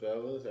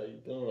fellas. How you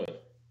doing?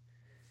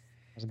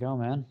 How's it going,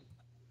 man?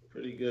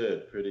 Pretty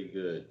good, pretty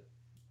good.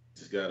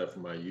 Just got up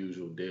from my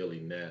usual daily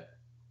nap.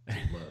 It's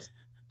a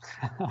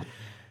must.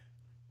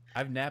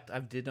 I've napped.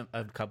 I've did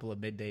a couple of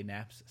midday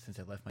naps since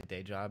I left my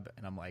day job,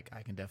 and I'm like,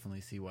 I can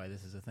definitely see why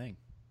this is a thing.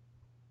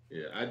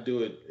 Yeah, I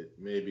do it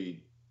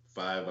maybe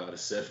 5 out of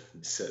 7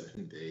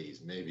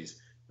 days. Maybe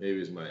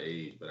it's my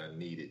age, but I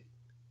need it.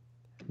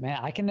 Man,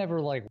 I can never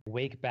like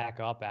wake back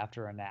up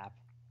after a nap.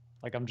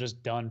 Like I'm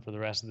just done for the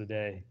rest of the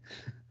day.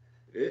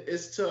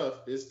 It's tough.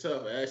 It's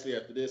tough. Actually,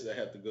 after this, I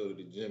have to go to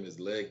the gym. It's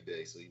leg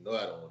day, so you know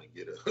I don't want to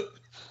get up.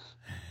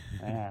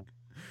 Man,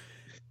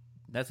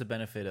 That's the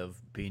benefit of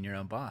being your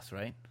own boss,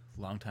 right?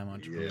 Longtime Yeah,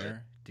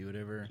 entrepreneur, do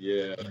whatever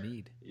yeah, you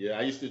need. yeah.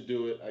 I used to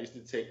do it. I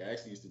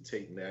actually used to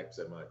take naps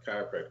at my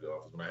chiropractor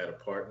office when I had a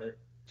partner.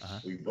 Uh huh.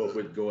 We both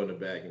would go in the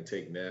back and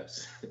take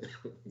naps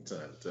from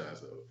time to time.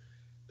 So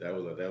that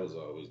was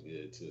always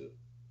good too.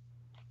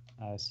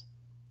 nice.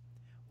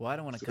 Well, I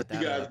don't want to So cut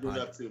what you that out guys of the been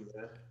pod. up to,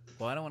 man?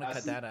 Well, I don't want to I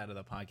cut see. that out of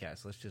the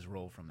podcast. Let's just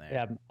roll from there.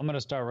 Yeah, I'm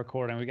gonna start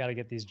recording. We got to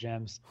get these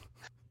gems.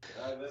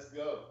 All right, let's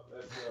go.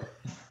 Let's go.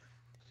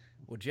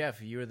 Well,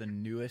 Jeff, you're the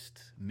newest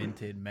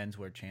minted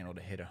menswear channel to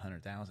hit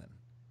 100,000. Yeah,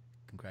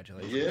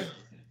 Congratulations.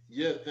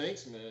 yeah.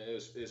 Thanks, man.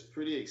 It's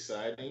pretty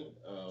exciting.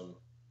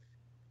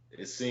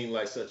 It seemed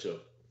like such a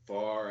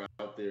far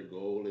out there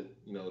goal,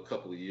 a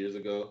couple of years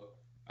ago.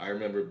 I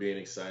remember being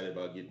excited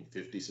about getting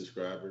 50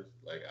 subscribers.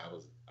 Like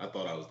I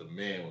thought I was the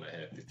man when I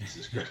had 50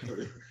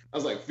 subscribers. I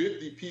was like,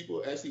 50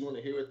 people actually want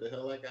to hear what the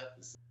hell I got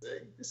to say.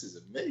 This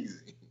is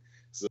amazing.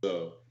 So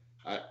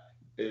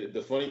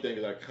the funny thing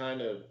is I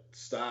kind of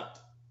stopped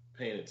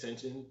paying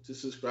attention to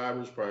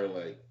subscribers probably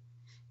like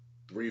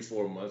 3 or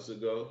 4 months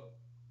ago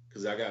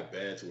because I got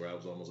bad to where I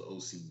was almost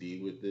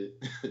OCD with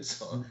it.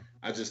 So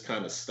I just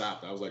kind of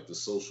stopped. I was like the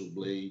social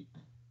blade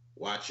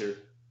watcher,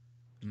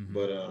 Hmm.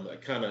 but I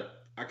kind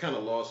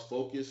of lost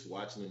focus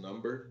watching the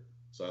number.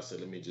 So I said,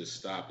 let me just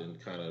stop and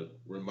kind of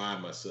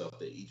remind myself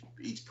that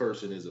each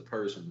person is a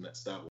person. That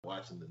stop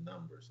watching the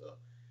number. So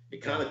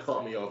it kind Yeah, of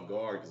caught me off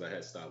guard because I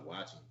had stopped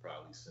watching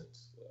probably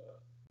since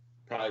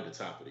probably the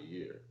top of the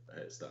year. I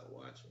had stopped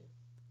watching.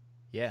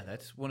 Yeah, So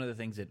that's one of the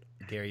things that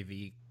Gary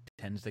Vee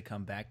tends to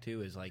come back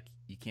to is like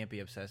you can't be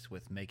obsessed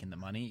with making the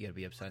money. You got to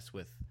be obsessed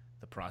with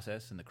the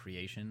process and the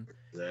creation.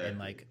 And exactly.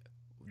 like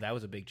that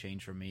was a big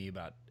change for me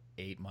about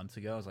 8 months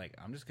ago. I was like,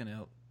 I'm just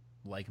gonna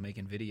like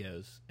making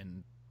videos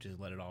and just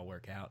let it all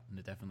work out, and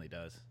it definitely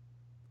does.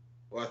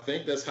 Well, I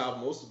think that's how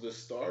most of us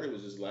started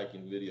was just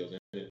liking videos. And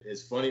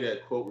it's funny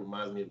that quote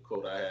reminds me of a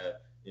quote I have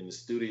in the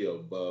studio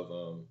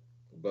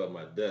above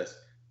my desk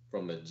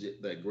from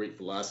that great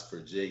philosopher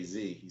Jay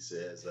Z. He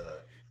says,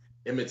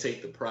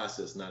 "Imitate the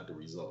process, not the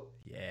result."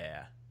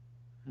 Yeah.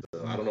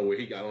 So I don't know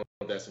I don't know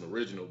if that's an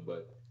original,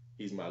 but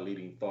he's my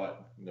leading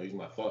thought. He's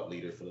my thought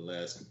leader for the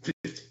last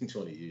 15,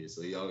 20 years.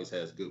 So he always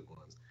has good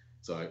ones.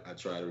 So I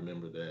try to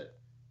remember that.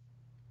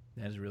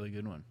 That's a really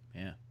good one.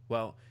 Yeah.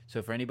 Well,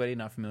 so for anybody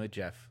not familiar with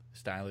Jeff,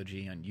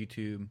 Stylogy on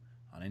YouTube,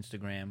 on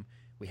Instagram,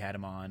 we had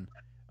him on.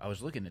 I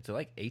was looking, it's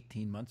like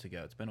 18 months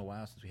ago. It's been a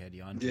while since we had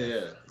you on,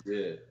 Jeff. Yeah,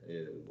 yeah,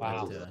 yeah.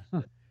 Got wow.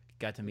 to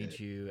got to Yeah, meet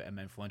you at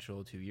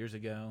Menfluential 2 years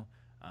ago,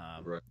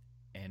 um, right.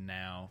 and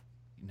now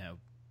you know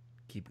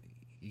keep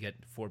you get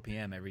 4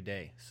 p.m. every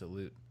day.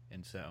 Salute.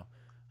 And so,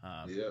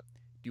 um, Yeah. do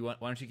you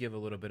want? Why don't you give a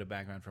little bit of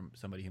background from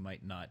somebody who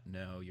might not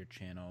know your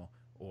channel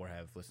or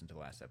have listened to the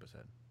last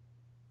episode?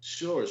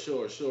 Sure,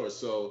 sure, sure.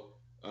 So,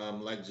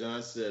 like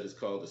John said, it's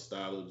called the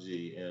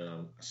Stylogy,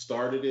 and I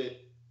started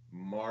it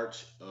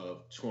March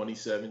of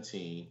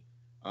 2017,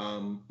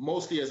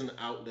 mostly as an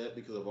outlet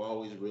because I've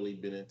always really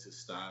been into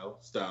style.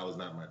 Style is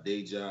not my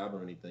day job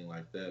or anything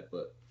like that,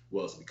 but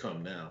well, it's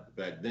become now.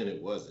 Back then,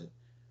 it wasn't.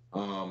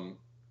 Um,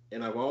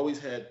 and I've always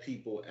had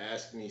people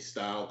ask me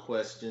style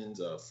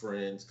questions,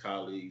 friends,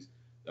 colleagues.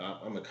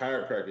 I'm a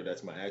chiropractor.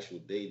 That's my actual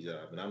day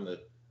job, and I'm a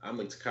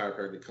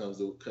chiropractor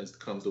that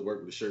comes to work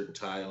with a shirt and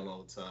tie on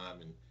all the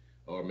time, and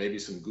or maybe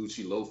some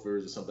Gucci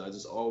loafers or something. I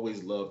just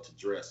always love to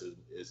dress.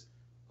 It's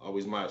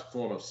always my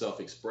form of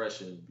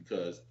self-expression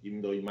because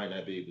even though you might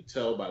not be able to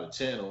tell by the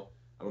channel,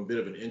 I'm a bit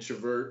of an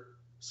introvert,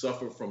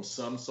 suffer from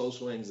some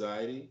social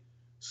anxiety.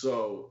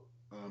 So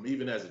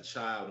even as a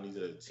child and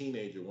even as a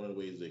teenager, one of the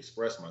ways to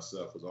express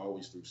myself was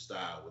always through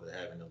style, whether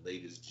having the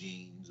latest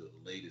jeans or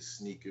the latest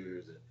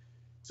sneakers. And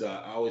so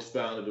I always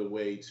found it a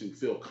way to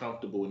feel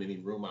comfortable in any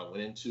room I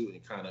went into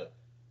and kind of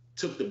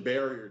took the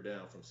barrier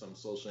down from some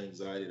social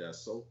anxiety that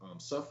I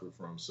suffered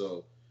from.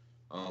 So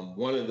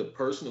one of the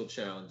personal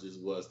challenges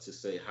was to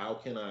say, how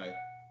can I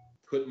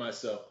put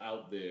myself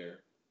out there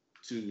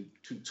to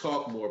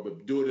talk more,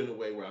 but do it in a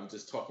way where I'm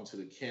just talking to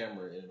the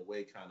camera and in a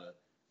way kind of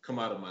come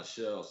out of my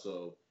shell.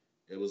 So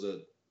it was a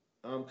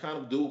kind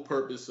of dual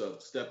purpose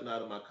of stepping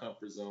out of my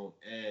comfort zone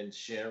and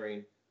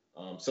sharing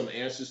some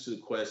answers to the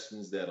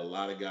questions that a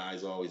lot of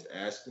guys always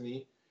ask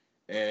me.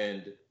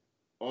 And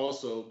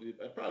also,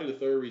 probably the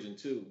third reason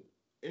too,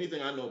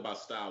 anything I know about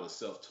style is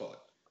self-taught.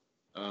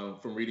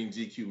 From reading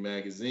GQ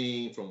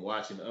magazine, from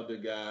watching other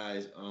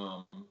guys.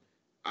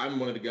 I'm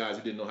one of the guys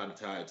who didn't know how to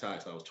tie a tie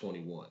until I was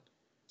 21.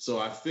 So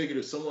I figured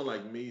if someone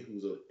like me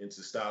who's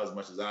into style as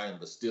much as I am,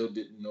 but still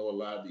didn't know a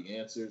lot of the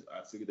answers,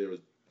 I figured there was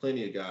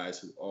plenty of guys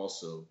who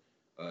also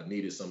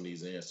needed some of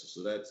these answers.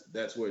 So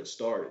that's where it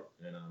started,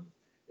 and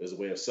it was a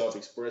way of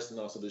self-expressing,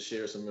 also to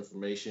share some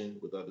information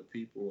with other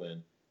people,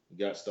 and we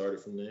got started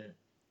from there.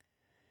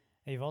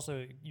 Hey,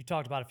 you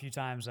talked about a few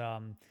times,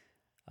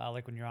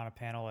 like when you're on a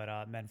panel at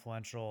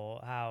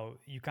Menfluential, how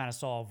you kind of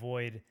saw a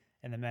void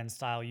in the men's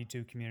style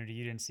YouTube community.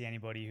 You didn't see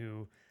anybody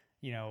who,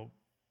 you know,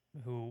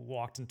 who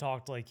walked and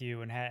talked like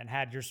you and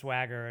had your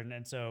swagger,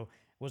 and so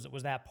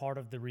was that part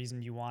of the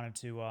reason you wanted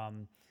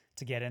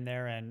to get in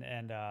there and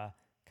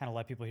kind of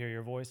let people hear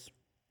your voice?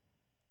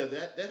 Yeah,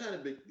 that had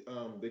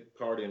a big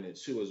part in it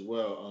too as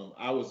well.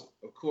 I was,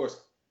 of course,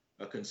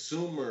 a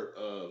consumer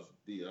of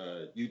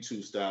the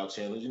YouTube style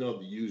channels. You know,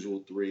 the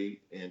usual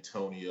three: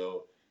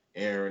 Antonio,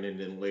 Aaron, and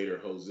then later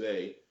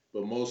Jose.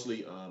 But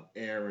mostly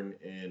Aaron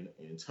and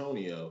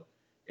Antonio.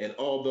 And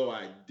although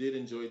I did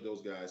enjoy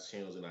those guys'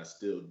 channels, and I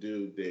still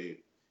do,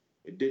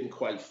 it didn't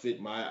quite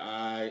fit my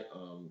eye.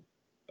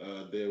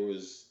 There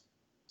was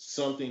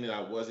something that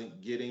I wasn't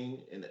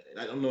getting, and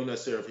I don't know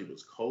necessarily if it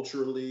was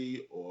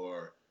culturally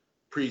or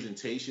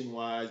presentation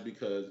wise,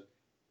 because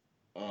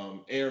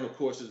Aaron, of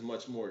course, is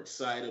much more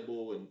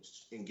excitable and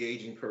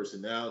engaging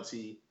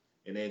personality.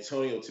 And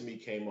Antonio, to me,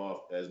 came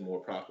off as more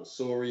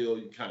professorial.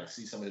 You kind of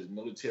see some of his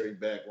military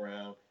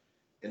background.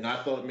 And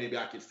I thought maybe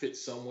I could fit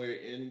somewhere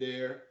in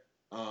there.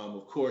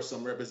 Of course,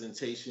 some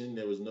representation.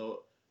 There was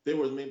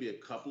maybe a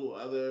couple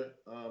of other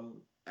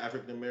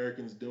African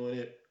Americans doing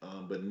it,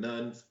 but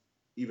none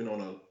even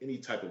on any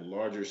type of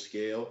larger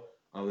scale.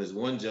 There's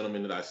one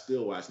gentleman that I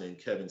still watch named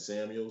Kevin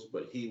Samuels,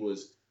 but he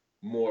was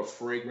more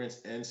fragrance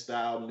and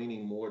style,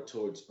 leaning more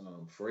towards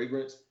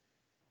fragrance.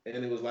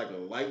 And it was like a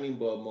lightning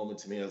bulb moment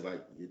to me. I was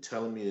like, you're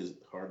telling me there's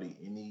hardly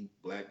any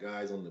black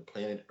guys on the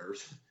planet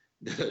Earth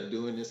that are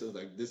doing this? I was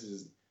like,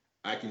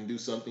 I can do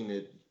something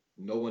that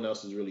no one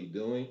else is really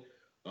doing.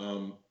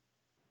 Um,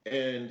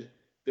 and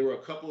there were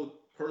a couple of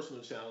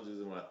personal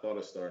challenges when I thought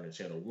of starting a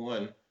channel.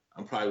 One,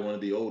 I'm probably one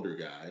of the older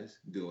guys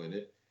doing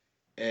it.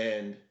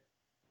 And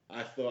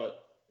I thought,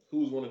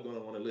 who's going to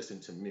want to listen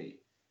to me?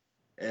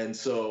 And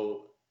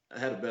so I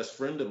had a best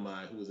friend of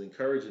mine who was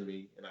encouraging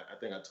me. And I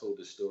think I told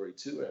this story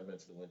too at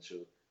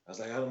Menfluential. I was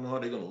like, I don't know how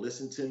they're going to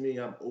listen to me.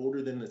 I'm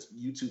older than this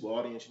YouTube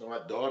audience. You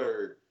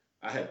know,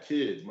 I have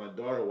kids. My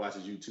daughter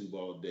watches YouTube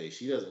all day.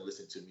 She doesn't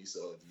listen to me.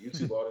 So the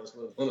YouTube audience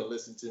want to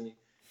listen to me.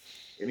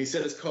 And he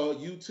said, it's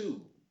called YouTube.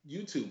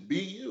 YouTube, be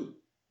you.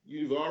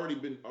 You've always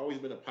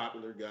been a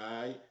popular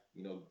guy.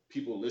 You know,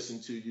 people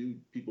listen to you.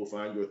 People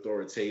find you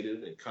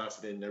authoritative and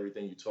confident in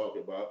everything you talk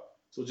about.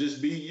 So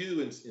just be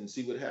you and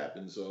see what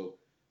happens. So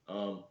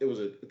it was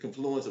a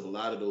confluence of a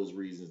lot of those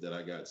reasons that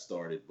I got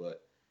started.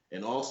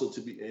 And also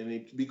to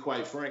be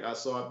quite frank, I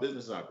saw a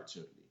business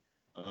opportunity.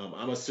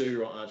 I'm a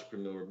serial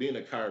entrepreneur. Being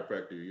a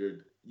chiropractor,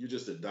 you're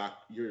just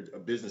you're a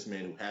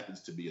businessman who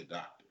happens to be a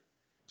doctor.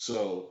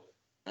 So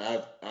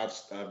I've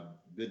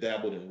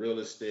dabbled in real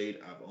estate.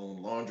 I've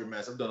owned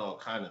laundromats. I've done all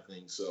kind of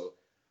things. So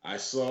I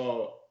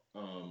saw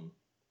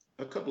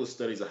a couple of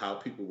studies of how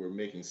people were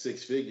making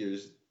six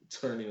figures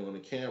turning on a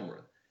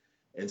camera.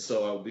 And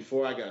so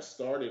before I got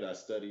started, I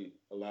studied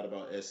a lot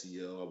about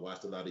SEO. I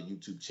watched a lot of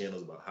YouTube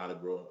channels about how to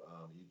grow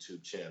a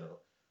YouTube channel.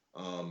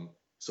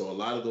 So a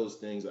lot of those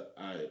things,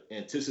 I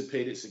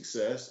anticipated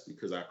success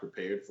because I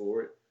prepared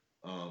for it.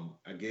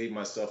 I gave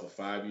myself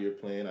a 5-year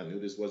plan. I knew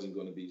this wasn't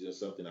going to be just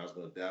something I was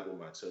going to dabble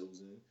my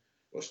toes in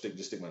or stick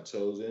my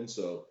toes in.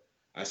 So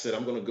I said,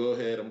 I'm going to go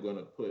ahead. I'm going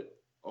to put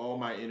all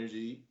my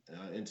energy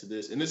into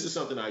this. And this is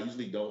something I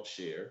usually don't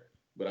share,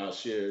 but I'll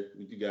share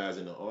with you guys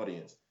in the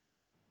audience.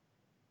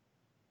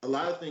 A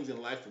lot of things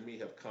in life for me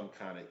have come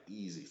kind of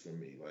easy for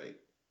me. Like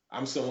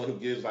I'm someone who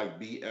gives like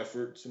B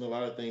efforts in a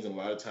lot of things. And a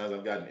lot of times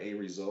I've gotten A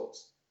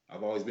results.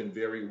 I've always been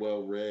very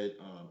well read.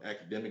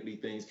 Academically,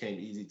 things came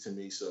easy to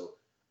me. So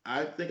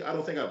I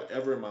don't think I've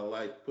ever in my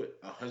life put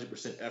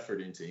 100%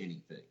 effort into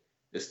anything,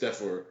 except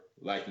for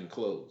liking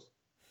clothes.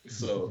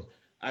 So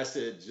I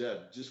said,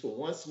 Jeff, just for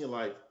once in your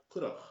life,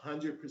 put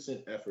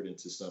 100% effort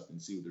into something,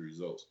 see what the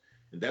results.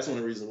 And that's one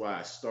of the reasons why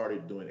I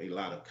started doing a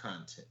lot of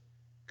content,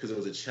 because it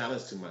was a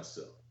challenge to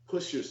myself.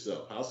 Push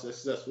yourself. How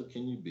successful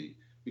can you be?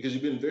 Because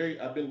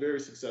I've been very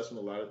successful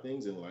in a lot of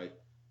things in life,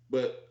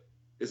 but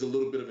it's a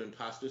little bit of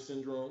imposter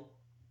syndrome.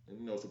 And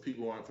you know, for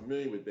people who aren't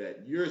familiar with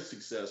that, you're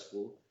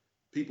successful.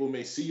 People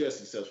may see you as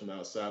successful from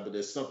outside, but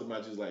there's something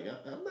about just like,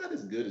 I'm not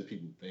as good as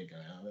people think I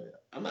am.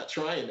 I'm not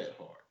trying that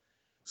hard.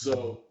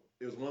 So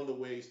it was one of the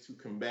ways to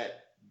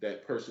combat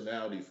that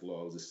personality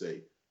flaw is to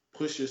say,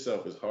 push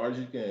yourself as hard as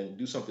you can,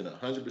 do something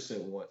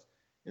 100% once,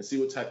 and see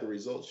what type of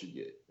results you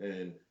get.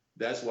 And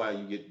that's why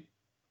you get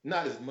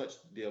not as much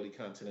daily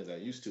content as I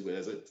used to, but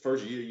as a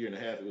first year and a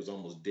half, it was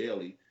almost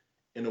daily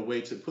in a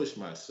way to push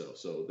myself.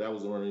 So that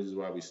was one of the reasons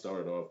why we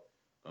started off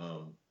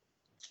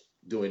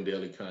doing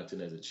daily content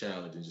as a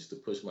challenge and just to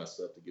push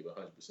myself to give 100%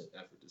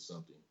 effort to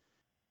something.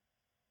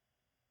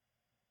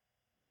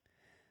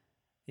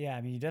 Yeah,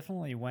 I mean, you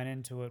definitely went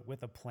into it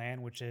with a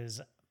plan, which is,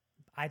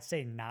 I'd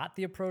say, not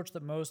the approach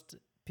that most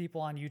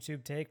people on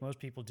YouTube take. Most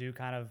people do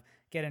kind of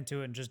get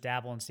into it and just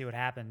dabble and see what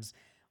happens.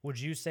 Would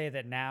you say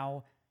that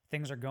now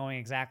things are going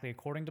exactly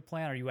according to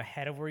plan? Are you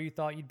ahead of where you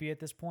thought you'd be at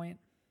this point?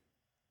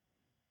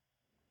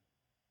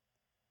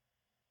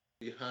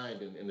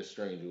 Behind in a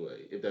strange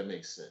way, if that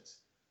makes sense.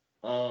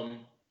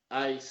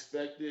 I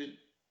expected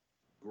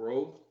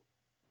growth,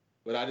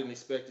 but I didn't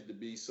expect it to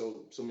be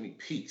so many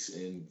peaks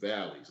and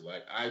valleys.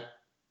 Like I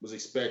was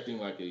expecting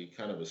like a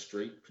kind of a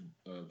straight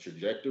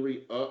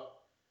trajectory up.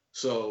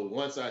 So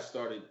once I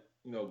started,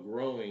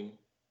 growing,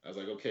 I was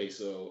like, okay,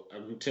 so I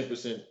grew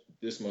 10%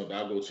 this month.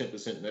 I'll go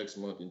 10% next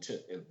month, and 10,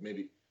 and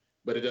maybe,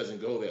 but it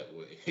doesn't go that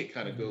way. It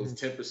kind of goes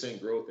 10%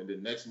 growth, and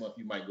then next month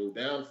you might go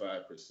down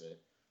 5%.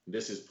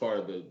 This is part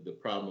of the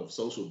problem of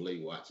social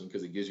blade watching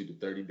because it gives you the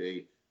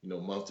 30-day,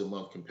 month to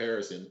month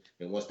comparison.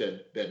 And once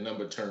that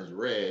number turns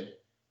red,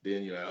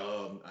 then you're like,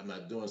 oh, I'm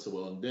not doing so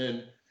well. And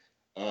then,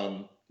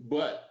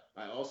 but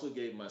I also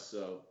gave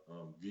myself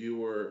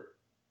viewer,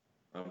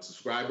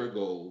 subscriber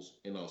goals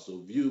and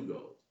also view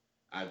goals.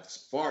 I've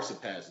far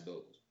surpassed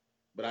those,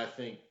 but I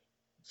think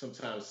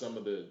sometimes some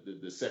of the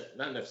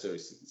not necessarily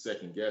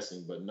second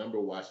guessing, but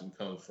number watching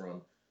comes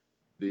from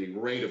the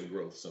rate of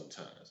growth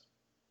sometimes.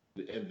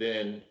 And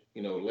then,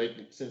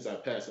 lately, since I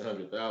passed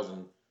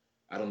 100,000,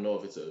 I don't know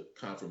if it's a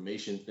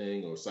confirmation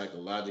thing or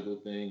psychological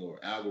thing or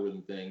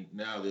algorithm thing.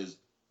 Now there's,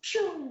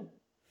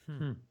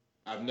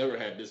 I've never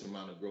had this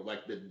amount of growth.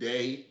 Like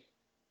the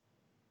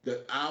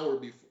hour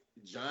before,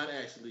 John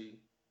actually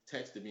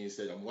texted me and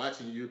said, I'm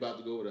watching you, you're about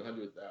to go over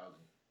 100,000.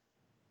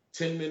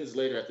 10 minutes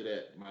later after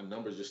that, my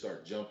numbers just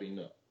start jumping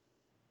up,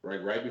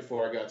 right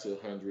before I got to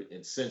 100.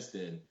 And since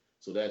then,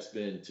 so that's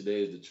been,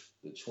 today is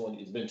the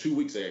 20, it's been 2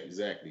 weeks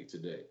exactly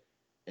today.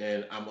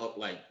 And I'm up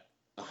like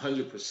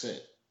 100%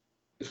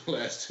 the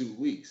last 2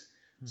 weeks.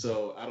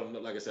 So I don't know,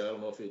 like I said, I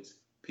don't know if it's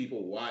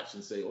people watch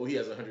and say, oh, he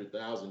has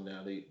 100,000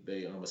 now.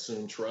 They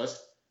assume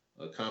trust,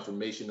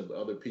 confirmation of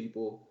other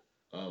people.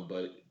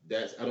 But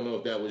I don't know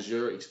if that was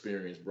your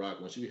experience, Brock,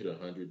 once you hit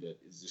 100, that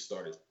it just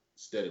started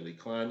steadily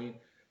climbing.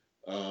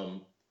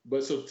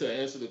 But so to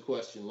answer the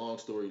question, long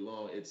story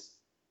long, it's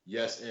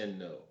yes and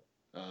no.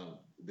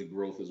 The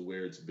growth is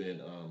where it's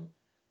been,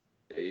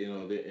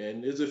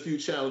 and there's a few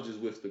challenges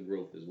with the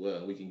growth as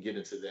well. We can get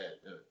into that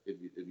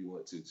if you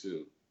want to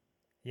too.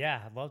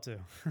 Yeah, I'd love to.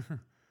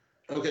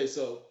 Okay,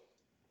 so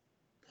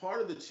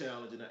part of the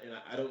challenge, and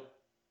I don't,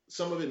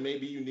 some of it may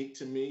be unique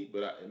to me,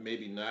 but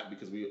maybe not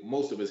because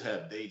most of us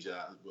have day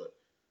jobs. But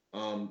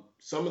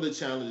some of the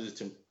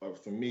challenges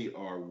for me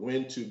are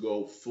when to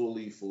go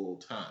fully full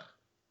time.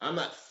 I'm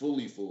not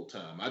fully full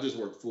time. I just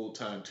work full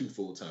time, 2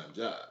 full time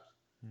jobs.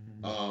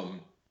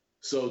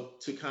 So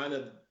to kind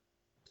of,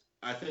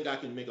 I think I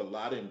can make a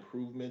lot of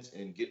improvements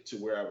and get to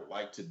where I would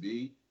like to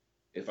be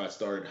if I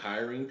started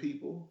hiring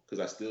people, because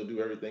I still do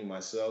everything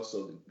myself.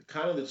 So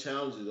kind of the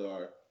challenges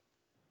are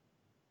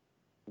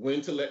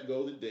when to let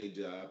go of the day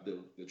job,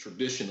 the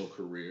traditional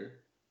career.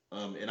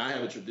 And I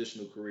have a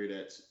traditional career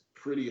that's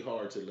pretty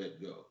hard to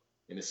let go.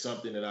 And it's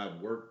something that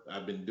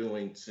I've been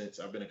doing since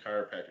I've been a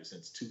chiropractor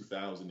since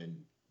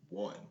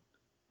 2001.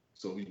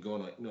 So we've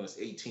gone, it's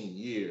 18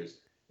 years,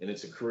 and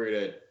it's a career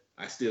that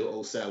I still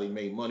owe Sally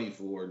Mae money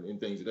for and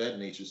things of that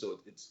nature.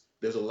 So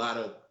there's a lot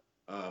of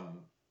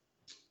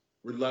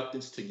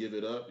reluctance to give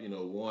it up.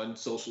 One,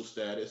 social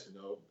status.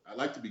 I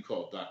like to be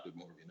called Dr.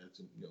 Morgan.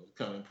 That's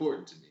kind of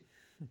important to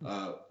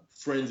me.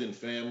 Friends and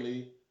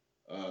family,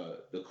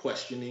 the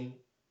questioning,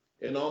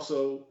 and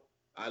also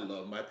I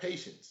love my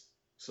patients.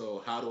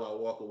 So how do I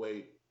walk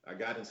away? I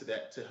got into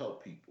that to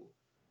help people.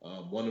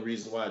 One of the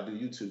reasons why I do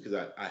YouTube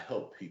because I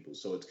help people.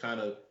 So it's kind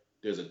of,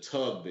 there's a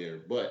tug there.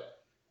 But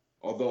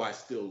although I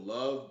still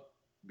love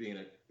being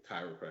a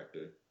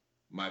chiropractor,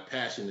 my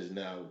passion is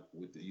now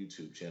with the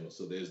YouTube channel.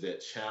 So there's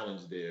that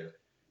challenge there.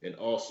 And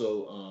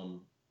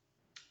also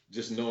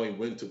just knowing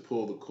when to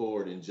pull the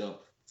cord and jump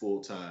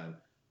full time.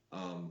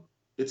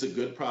 It's a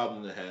good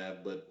problem to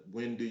have, but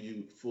when do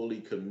you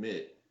fully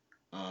commit?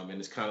 And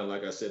it's kind of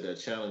like I said, that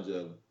challenge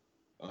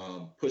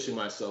of pushing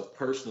myself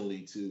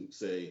personally to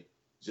say,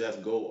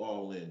 Jeff, go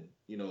all in.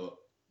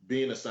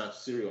 Being a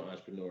serial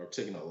entrepreneur, I've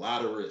taken a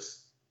lot of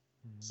risks.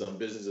 Some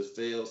businesses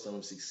failed, some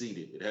have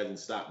succeeded. It hasn't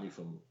stopped me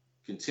from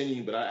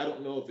continuing, but I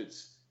don't know if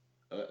it's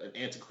an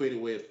antiquated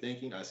way of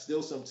thinking. I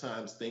still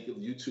sometimes think of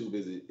YouTube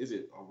as is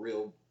it a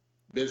real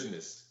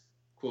business,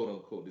 quote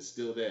unquote. It's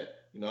still that.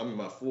 I'm in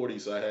my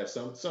 40s, so I have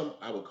some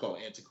I would call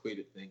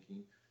antiquated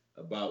thinking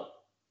about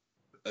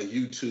a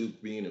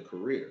YouTube being a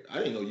career. I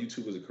didn't know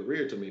YouTube was a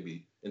career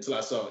until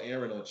I saw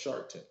Aaron on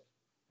Shark Tank.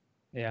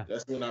 Yeah.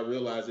 That's when I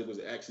realized it was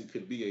actually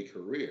could be a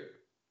career.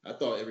 I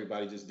thought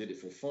everybody just did it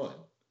for fun.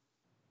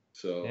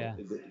 So yeah.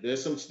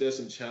 there's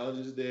some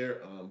challenges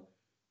there.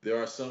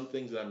 There are some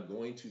things that I'm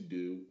going to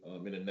do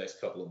in the next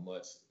couple of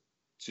months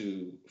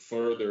to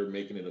further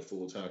making it a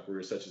full-time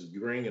career, such as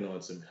bringing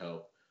on some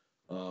help.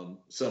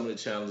 Some of the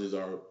challenges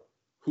are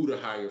who to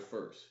hire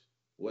first,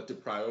 what to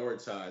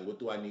prioritize, what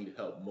do I need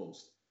help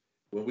most.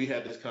 When we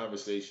had this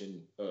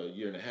conversation a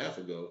year and a half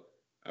ago,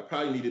 I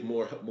probably needed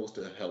most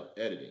of the help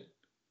editing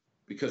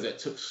because that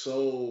took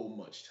so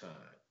much time.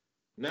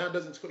 Now it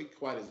doesn't take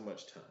quite as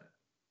much time.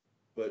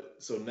 But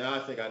so now I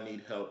think I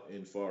need help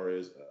in far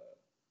as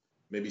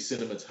maybe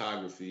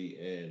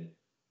cinematography and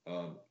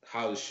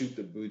how to shoot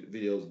the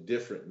videos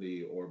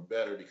differently or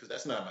better, because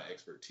that's not my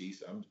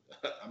expertise. I'm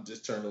I'm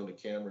just turned on the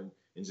camera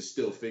and just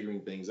still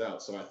figuring things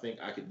out. So I think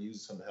I could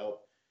use some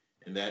help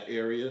in that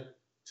area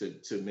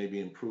to maybe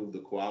improve the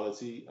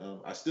quality.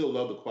 I still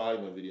love the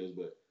quality of my videos,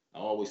 but I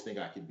always think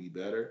I could be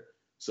better.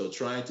 So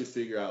trying to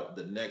figure out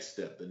the next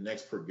step, the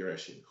next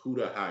progression, who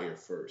to hire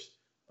first,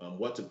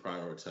 what to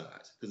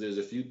prioritize, because there's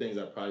a few things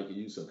I probably could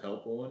use some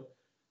help on,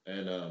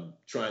 and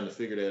trying to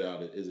figure that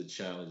out is a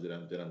challenge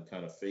that I'm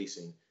kind of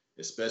facing,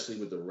 especially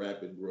with the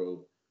rapid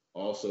growth.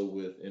 Also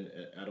with, and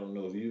I don't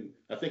know if you,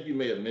 I think you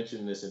may have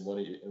mentioned this in one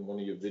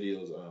of your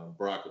videos,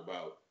 Brock,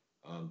 about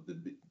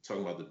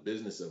talking about the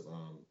business of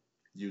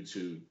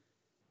YouTube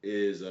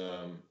is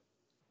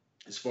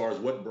as far as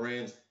what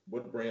brands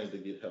to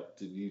get help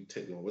to you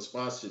take on, what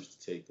sponsorships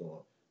to take on,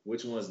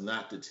 which ones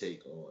not to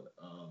take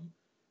on.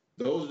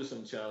 Those are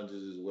some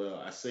challenges as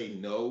well. I say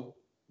no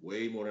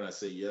way more than I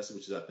say yes,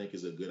 which is, I think,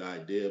 is a good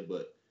idea.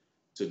 But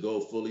to go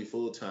fully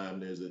full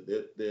time,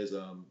 there's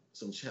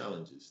some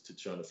challenges to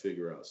trying to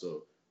figure out.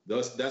 So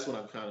that's what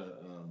I'm kind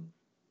of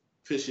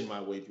fishing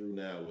my way through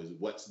now, is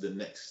what's the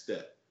next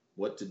step,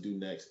 what to do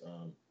next.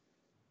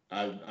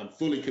 I'm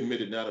fully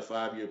committed now. The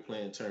 5-year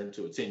plan turned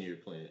to a 10-year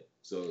plan.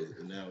 So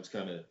now it's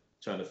kind of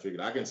trying to figure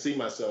it. I can see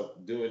myself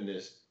doing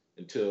this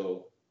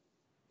until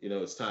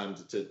it's time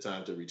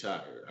to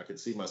retire. I could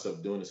see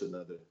myself doing this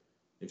another,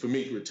 and for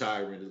me,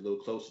 retiring is a little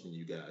closer than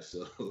you guys.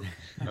 So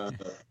uh,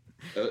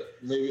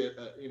 maybe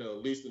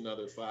at least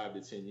another 5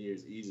 to 10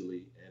 years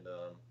easily, and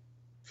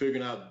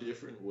figuring out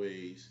different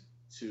ways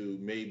to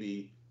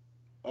maybe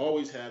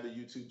always have a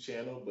YouTube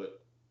channel,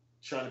 but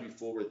trying to be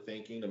forward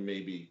thinking, and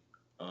maybe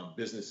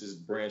businesses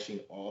branching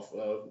off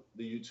of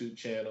the YouTube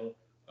channel.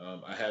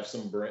 I have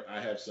some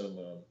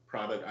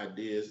product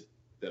ideas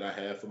that I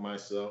have for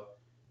myself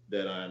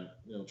that I'm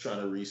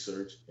trying to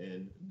research,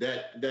 and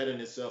that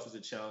in itself is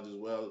a challenge as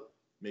well.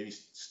 Maybe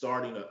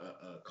starting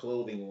a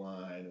clothing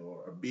line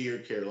or a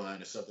beard care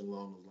line or something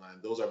along those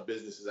lines. Those are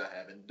businesses I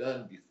haven't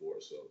done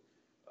before, so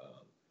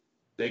um,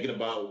 thinking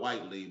about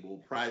white label,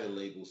 private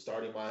label,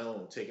 starting my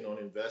own, taking on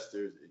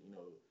investors.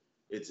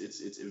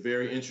 It's a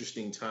very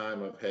interesting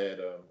time. I've had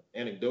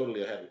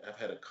anecdotally, I've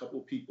had a couple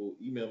people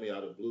email me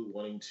out of blue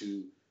wanting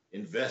to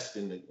invest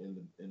in the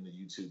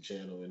YouTube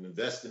channel and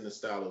invest in the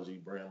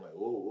Stylology brand. I'm like,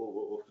 whoa, whoa,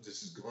 whoa, whoa,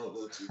 this is going a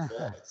little too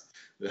fast.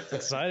 It's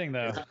exciting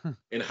though.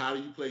 And how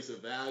do you place a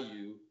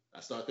value? I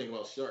start thinking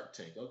about Shark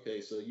Tank.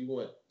 Okay, so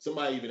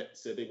somebody even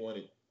said they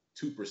wanted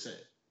 2%.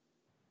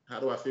 How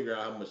do I figure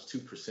out how much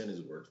 2%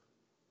 is worth?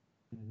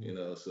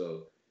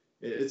 So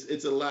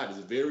it's a lot. It's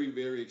very,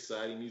 very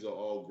exciting. These are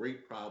all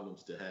great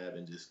problems to have,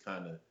 and just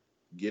kind of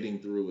getting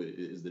through it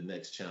is the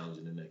next challenge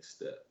and the next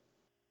step.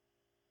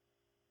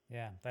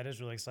 Yeah, that is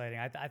really exciting.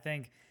 I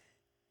think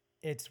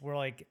we're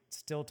like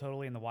still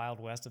totally in the wild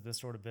west of this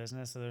sort of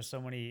business. So there's so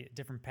many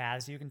different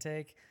paths you can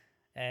take.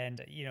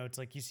 And, it's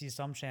like you see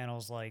some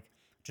channels like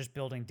just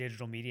building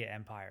digital media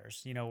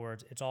empires, where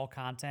it's all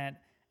content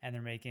and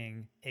they're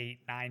making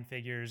 8-9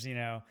 figures,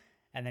 and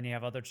then you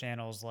have other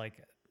channels like,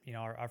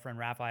 our friend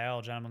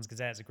Raphael, Gentleman's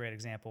Gazette, is a great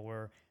example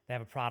where they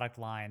have a product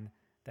line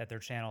that their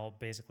channel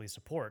basically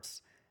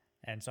supports.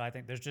 And so I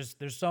think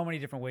there's so many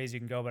different ways you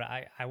can go. But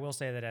I will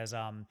say that as,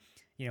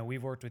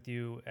 we've worked with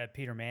you at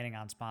Peter Manning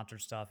on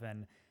sponsored stuff,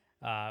 and,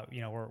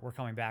 we're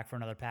coming back for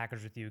another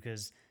package with you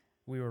because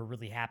we were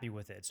really happy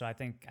with it. So I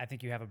think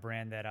you have a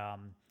brand that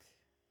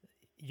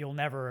you'll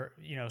never,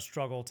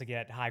 struggle to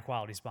get high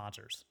quality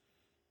sponsors.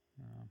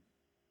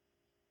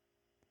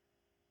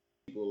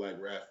 People like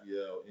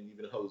Raphael and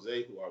even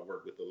Jose, who I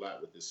work with a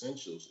lot with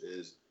Essentials,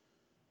 is,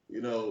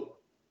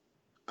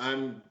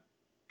 I'm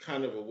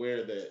kind of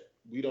aware that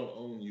we don't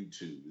own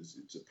YouTube.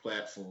 It's a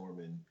platform,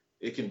 and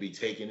it can be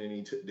taken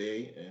any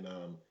day. And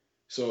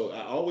so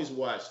I always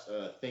watched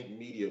Think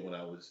Media when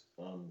I was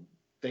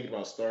thinking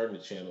about starting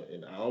the channel,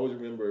 and I always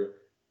remember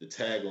the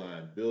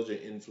tagline: "Build your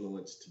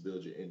influence to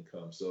build your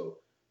income." So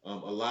a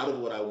lot of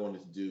what I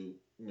wanted to do,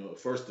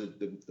 first,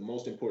 the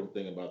most important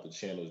thing about the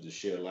channel is to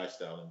share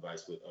lifestyle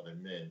advice with other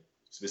men,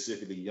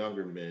 specifically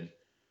younger men,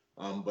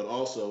 but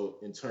also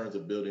in terms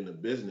of building a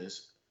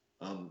business,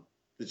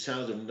 the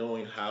challenge of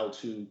knowing how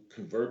to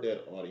convert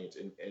that audience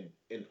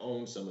and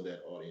own some of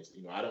that audience.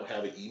 I don't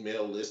have an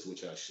email list,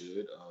 which I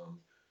should.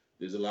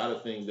 There's a lot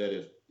of things that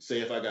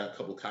if I got a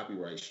couple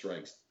copyright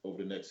strikes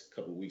over the next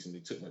couple of weeks and they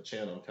took my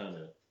channel, I'm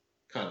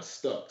kind of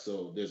stuck.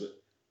 So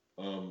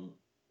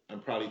I'm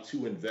probably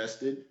too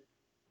invested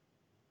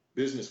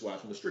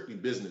business-wise, from a strictly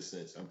business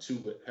sense. I'm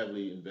too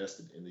heavily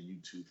invested in the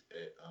YouTube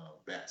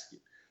basket.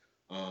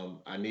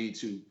 I need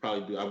to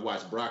probably I've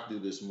watched Brock do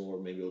this more,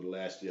 maybe over the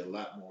last year, a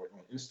lot more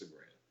on Instagram.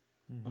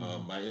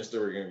 My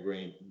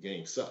Instagram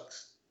game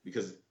sucks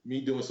because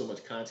me doing so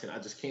much content, I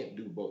just can't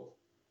do both.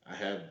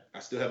 I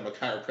still have my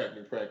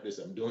chiropractic practice.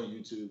 I'm doing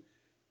YouTube.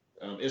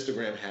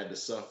 Instagram had to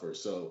suffer.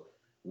 So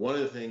one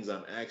of the things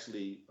I'm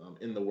actually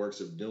in the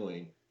works of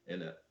doing,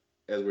 and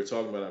as we're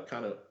talking about, I've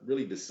kind of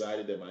really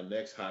decided that my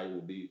next hire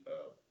will be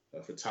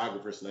a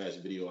photographer slash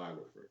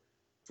videographer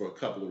for a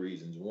couple of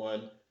reasons.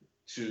 One,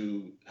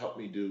 to help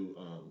me do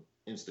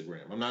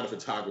Instagram. I'm not a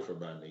photographer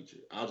by nature.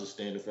 I'll just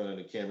stand in front of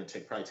the camera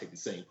and probably take the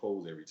same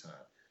pose every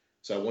time.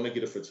 So I want to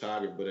get a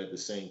photographer, but at the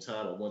same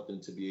time, I want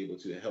them to be able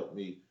to help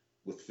me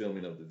with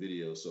filming of the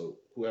video. So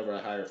whoever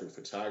I hire for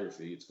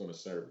photography, it's going to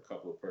serve a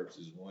couple of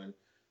purposes. One,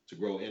 to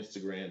grow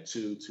Instagram.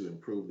 Two, to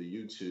improve the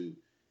YouTube.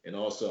 And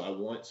also, I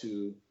want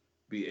to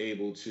be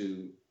able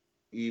to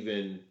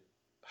even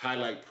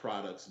highlight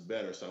products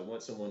better. So I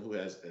want someone who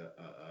has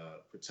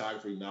a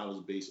photography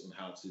knowledge based on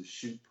how to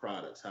shoot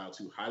products, how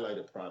to highlight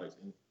a product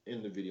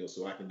in the video,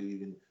 so I can do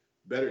even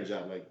better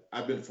job. Like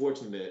I've been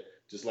fortunate that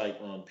just like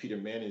Peter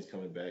Manning's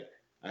coming back,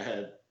 I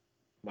had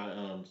my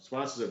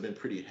sponsors have been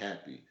pretty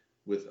happy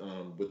with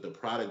the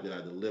product that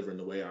I deliver and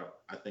the way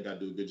I think I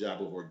do a good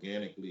job of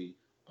organically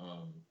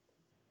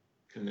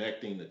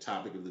connecting the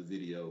topic of the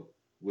video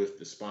with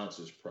the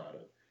sponsor's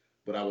product.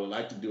 But I would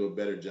like to do a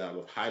better job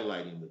of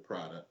highlighting the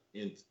product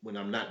when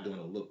I'm not doing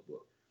a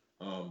lookbook.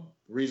 One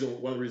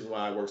of the reasons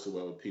why I work so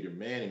well with Peter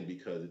Manning,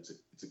 because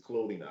it's a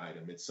clothing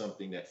item. It's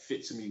something that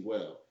fits me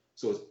well,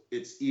 so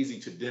it's easy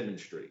to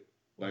demonstrate.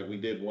 Like we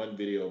did one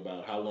video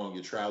about how long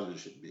your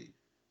trousers should be.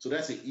 So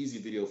that's an easy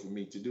video for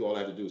me to do. All I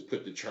have to do is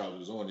put the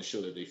trousers on to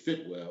show that they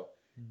fit well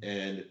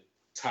and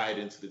tie it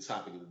into the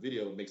topic of the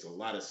video. It makes a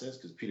lot of sense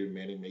because Peter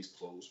Manning makes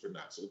clothes for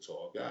not so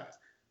tall guys.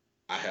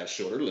 I have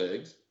shorter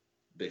legs.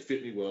 They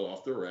fit me well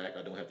off the rack.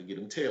 I don't have to get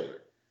them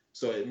tailored.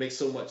 So it makes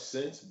so much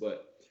sense.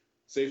 But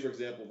say, for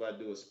example, if I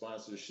do a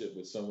sponsorship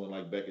with someone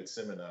like Beckett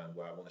Seminon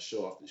where I want to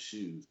show off the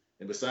shoes,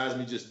 and besides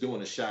me just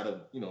doing a shot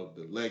of,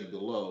 the leg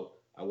below,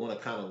 I want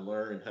to kind of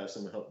learn and have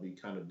someone help me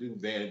kind of do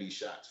vanity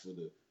shots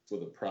for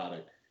the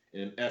product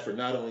in an effort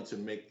not only to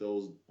make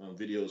those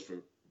videos for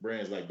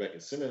brands like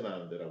Beckett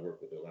Seminon that I work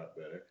with a lot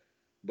better,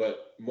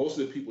 but most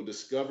of the people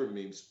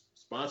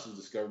sponsors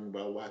discover me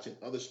by watching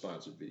other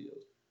sponsored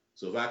videos.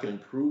 So if I can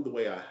improve the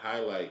way I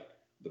highlight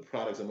the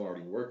products I'm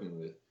already working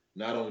with,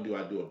 not only do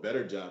I do a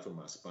better job for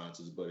my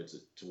sponsors, but it's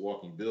a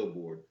walking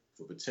billboard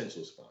for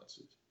potential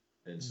sponsors.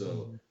 And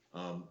so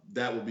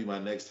that will be my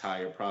next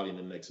hire probably in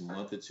the next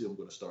month or two. I'm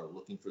going to start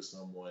looking for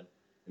someone,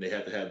 and they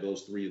have to have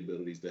those three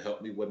abilities to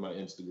help me with my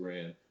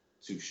Instagram,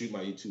 to shoot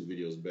my YouTube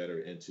videos better,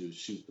 and to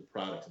shoot the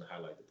products and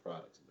highlight the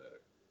products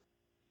better.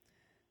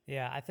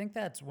 Yeah, I think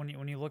that's when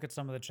you look at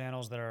some of the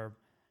channels that are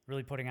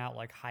really putting out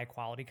like high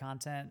quality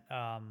content.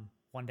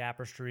 One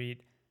Dapper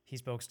Street, He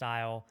Spoke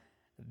Style.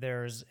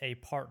 There's a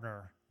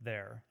partner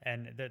there,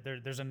 and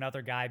there's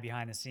another guy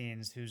behind the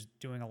scenes who's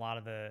doing a lot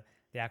of the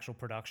actual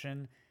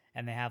production,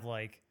 and they have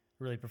like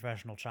really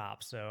professional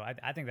chops. So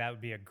I think that would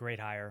be a great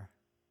hire.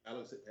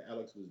 Alex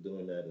was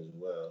doing that as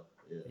well.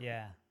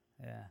 Yeah.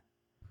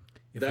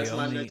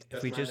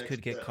 If we just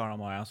could get Carl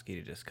Morawski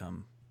to just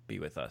come be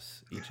with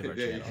us each of our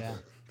channels.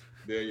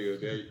 There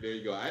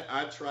you go.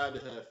 I tried to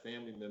have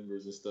family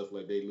members and stuff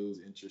like they lose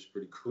interest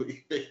pretty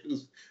quick. They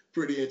lose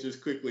pretty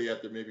interest quickly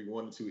after maybe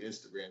 1 or 2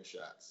 Instagram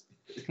shots.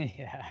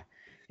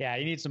 Yeah.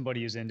 You need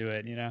somebody who's into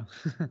it,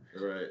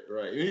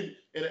 Right.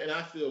 And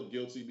I feel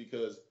guilty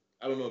because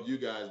I don't know if you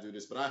guys do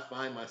this, but I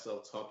find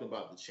myself talking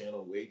about the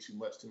channel way too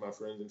much to my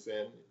friends and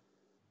family.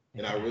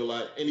 And I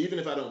realize, and even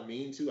if I don't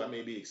mean to, I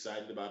may be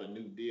excited about a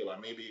new deal. I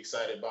may be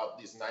excited about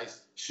these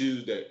nice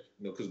shoes that,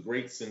 because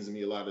Great sends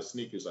me a lot of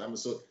sneakers.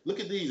 So look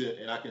at these,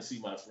 and I can see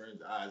my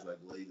friend's eyes like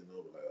glazing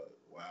over, like, oh,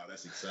 wow,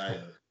 that's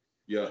exciting.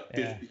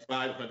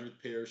 5,500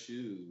 pair of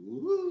shoes.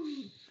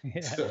 Woo!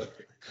 Yeah.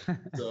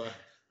 So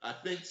I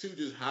think too,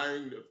 just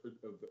hiring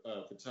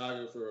a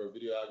photographer or a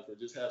videographer,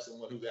 just have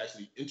someone who's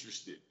actually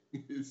interested,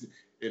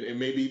 and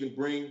maybe even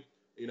bring,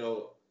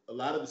 a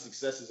lot of the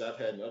successes I've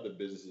had in other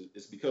businesses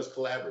is because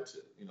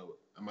collaborative.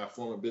 My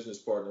former business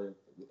partner,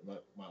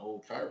 my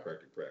old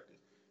chiropractic practice,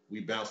 we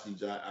bounced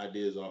these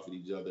ideas off of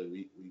each other.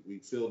 We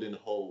filled in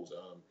holes.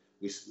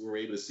 We were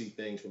able to see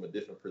things from a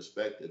different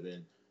perspective.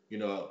 And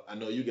I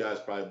know you guys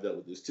probably dealt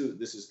with this too.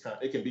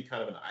 It can be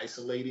kind of an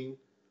isolating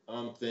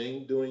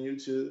thing doing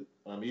YouTube.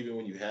 Even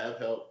when you have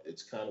help,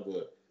 it's kind of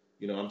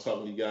I'm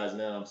talking to you guys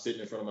now. I'm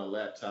sitting in front of my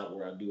laptop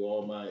where I do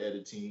all my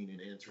editing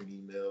and answering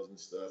emails and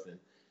stuff. And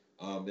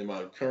in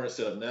my current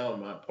setup now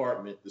in my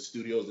apartment, the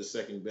studio is the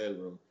second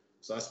bedroom.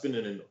 So I spend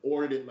an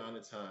inordinate amount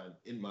of time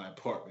in my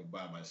apartment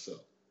by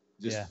myself.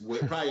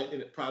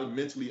 Probably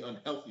mentally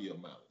unhealthy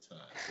amount of time.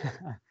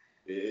 So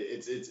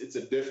it's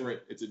a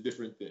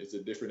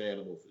different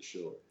animal for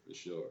sure.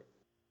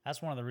 That's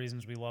one of the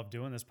reasons we love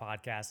doing this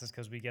podcast, is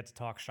because we get to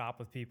talk shop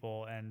with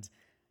people, and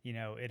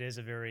it is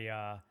a very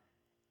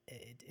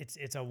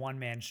it's a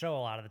one-man show a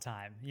lot of the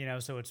time,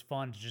 so it's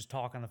fun to just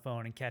talk on the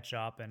phone and catch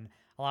up. And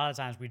a lot of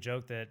times we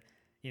joke that,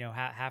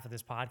 half of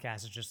this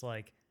podcast is just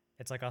like,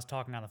 it's like us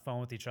talking on the phone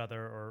with each other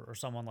or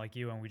someone like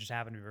you, and we just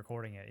happen to be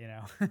recording it,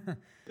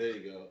 There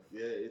you go.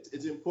 Yeah,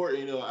 it's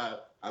important.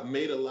 I've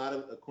made a lot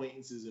of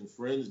acquaintances and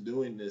friends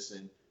doing this,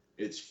 and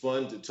it's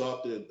fun to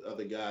talk to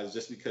other guys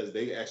just because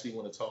they actually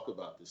want to talk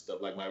about this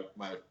stuff. Like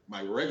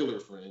my regular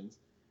friends,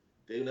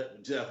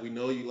 Jeff, we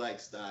know you like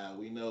style.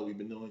 We know we've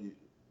been knowing you.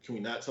 Can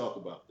we not talk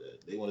about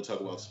that? They want to talk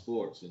about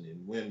sports and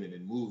women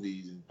and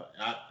movies, and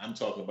I'm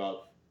talking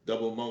about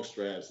double monk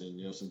straps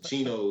and some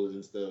chinos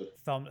and stuff.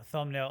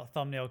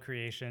 Thumbnail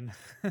creation.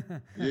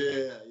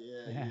 Yeah.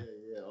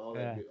 All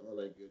Yeah.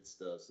 that good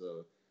stuff.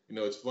 So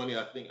it's funny.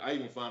 I think I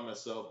even find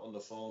myself on the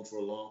phone for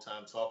a long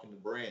time talking to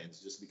brands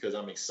just because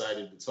I'm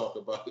excited to talk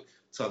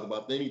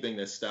about anything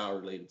that's style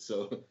related.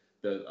 So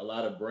a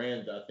lot of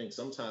brands, I think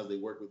sometimes they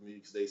work with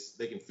me because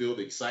they can feel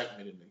the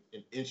excitement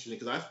and interesting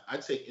because I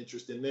take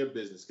interest in their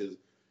business because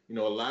a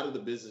lot of the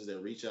businesses that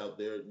reach out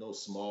there, no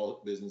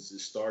small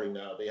businesses starting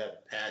out, they have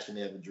a passion,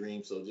 they have a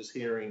dream. So just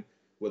hearing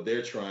what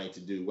they're trying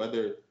to do,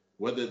 whether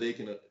they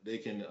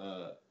can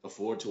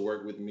afford to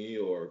work with me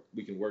or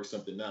we can work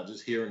something out,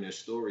 just hearing their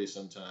stories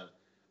sometimes.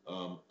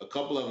 A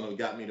couple of them have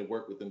got me to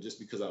work with them just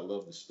because I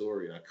love the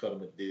story and I cut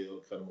them a deal,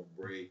 cut them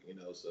a break,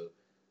 so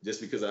just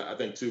because I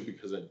think too,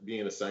 because of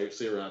being a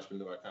serial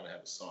entrepreneur, I kind of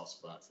have a soft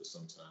spot for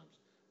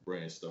sometimes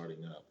brands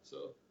starting out.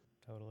 So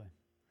Totally.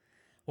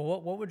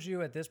 Well, what would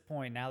you at this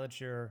point, now that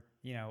you're,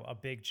 a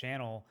big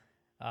channel,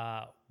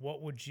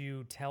 what would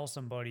you tell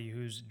somebody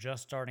who's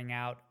just starting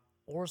out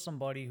or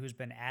somebody who's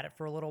been at it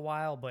for a little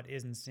while but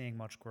isn't seeing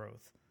much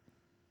growth?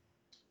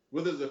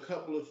 Well, there's a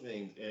couple of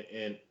things,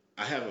 and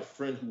I have a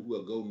friend who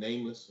will go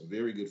nameless, a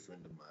very good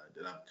friend of mine,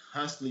 that I'm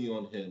constantly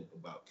on him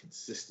about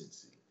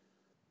consistency.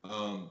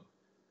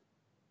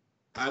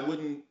 I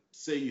wouldn't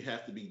say you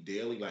have to be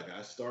daily like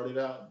I started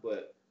out,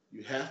 but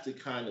you have to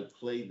kind of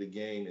play the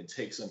game and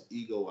take some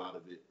ego out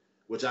of it,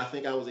 which I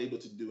think I was able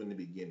to do in the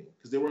beginning.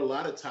 Because there were a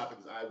lot of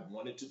topics I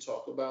wanted to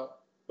talk about,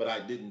 but I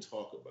didn't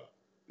talk about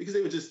because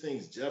they were just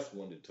things Jeff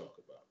wanted to talk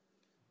about.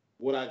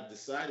 What I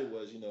decided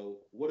was,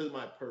 what is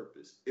my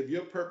purpose? If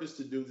your purpose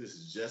to do this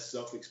is just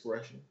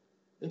self-expression,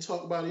 then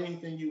talk about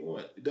anything you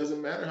want. It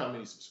doesn't matter how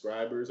many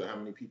subscribers or how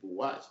many people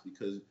watch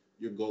because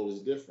your goal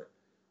is different.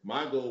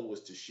 My goal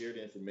was to share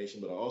the information,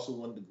 but I also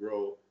wanted to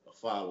grow a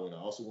following. I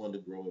also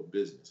wanted to grow a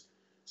business.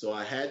 So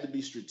I had to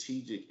be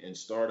strategic and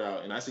start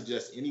out. And I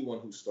suggest anyone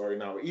who's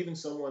starting out, or even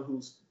someone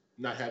who's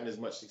not having as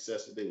much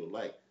success as they would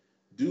like,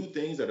 do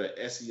things that are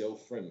SEO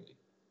friendly,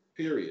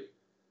 period.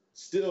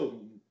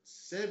 Still,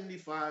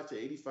 75 to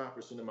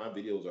 85% of my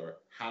videos are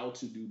how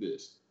to do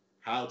this,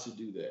 how to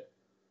do that.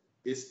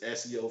 It's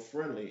SEO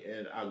friendly.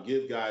 And I'll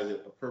give guys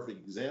a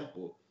perfect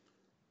example.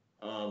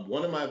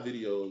 One of my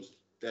videos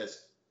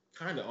that's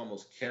kind of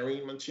almost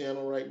carrying my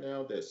channel right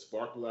now that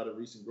sparked a lot of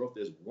recent growth.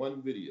 There's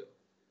one video.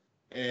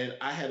 And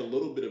I had a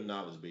little bit of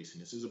knowledge base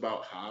in this. This is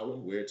about how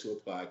and where to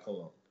apply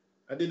cologne.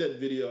 I did that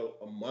video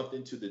a month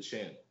into the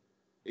channel.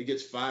 It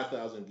gets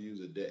 5,000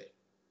 views a day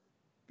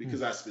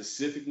because I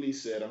specifically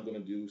said I'm going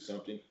to do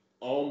something.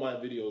 All my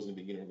videos in the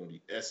beginning are going to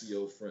be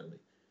SEO friendly.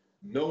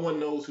 No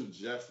one knows who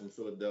Jeff from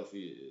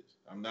Philadelphia is.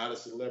 I'm not a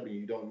celebrity.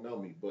 You don't know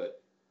me.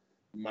 But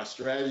my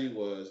strategy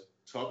was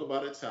talk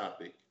about a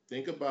topic.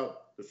 Think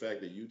about the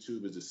fact that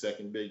YouTube is the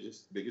second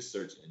biggest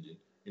search engine,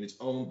 and it's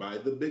owned by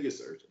the biggest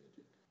search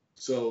engine.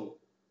 So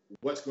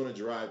what's going to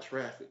drive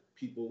traffic?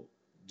 People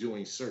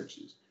doing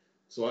searches.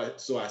 So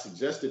I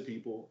suggested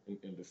people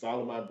and to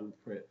follow my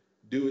blueprint,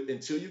 do it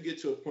until you get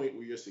to a point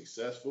where you're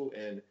successful.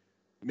 And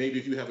maybe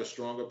if you have a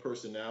stronger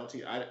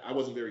personality, I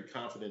wasn't very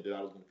confident that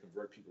I was going to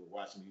convert people to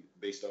watch me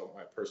based on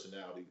my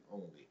personality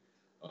only.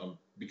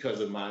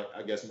 Because of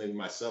I guess maybe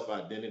my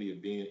self-identity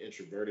of being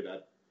introverted.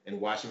 And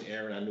watching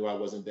Aaron, I knew I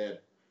wasn't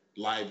that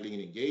lively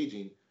and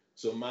engaging.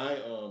 So my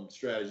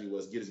strategy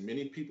was get as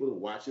many people to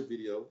watch a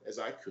video as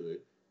I could,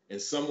 and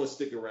some would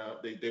stick around.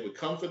 They would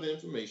come for the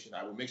information.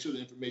 I would make sure the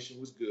information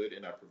was good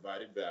and I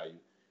provided value.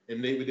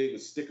 And they would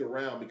stick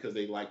around because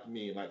they liked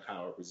me and liked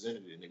how I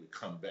presented it, and they would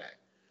come back.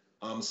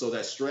 So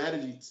that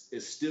strategy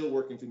is still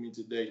working for me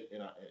today.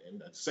 And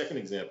a second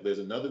example, there's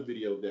another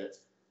video that's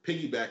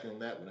piggybacking on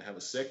that one. I have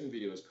a second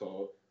video. It's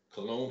called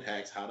Cologne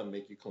Hacks, How to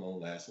Make Your Cologne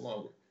Last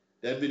Longer.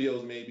 That video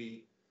is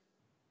maybe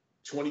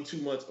 22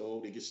 months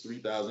old. It gets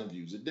 3,000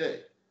 views a day.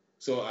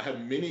 So I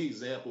have many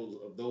examples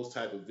of those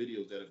type of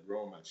videos that have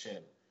grown my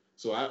channel.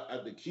 So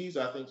the keys,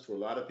 I think, for a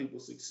lot of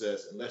people's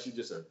success, unless you're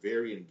just a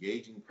very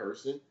engaging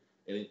person,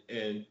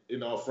 and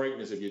in all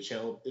frankness, if your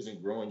channel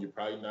isn't growing, you're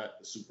probably not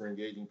a super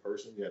engaging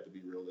person. You have to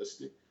be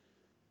realistic.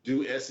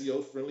 Do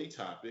SEO-friendly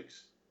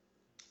topics.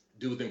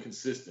 Do them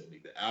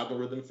consistently. The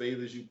algorithm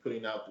favors you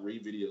putting out 3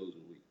 videos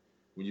a week.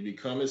 When you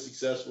become as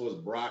successful as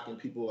Brock and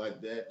people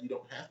like that, you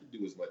don't have to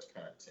do as much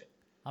content.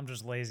 I'm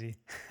just lazy.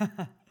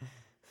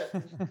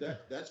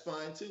 That's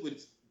fine too. But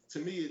to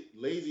me,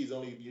 lazy is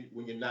only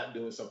when you're not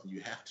doing something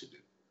you have to do.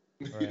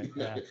 Right,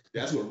 yeah.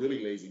 That's what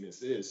really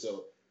laziness is.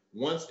 So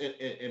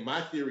and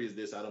my theory is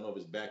this, I don't know if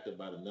it's backed up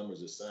by the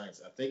numbers or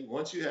science. I think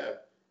once you have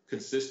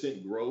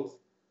consistent growth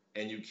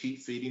and you keep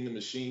feeding the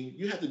machine,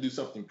 you have to do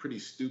something pretty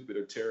stupid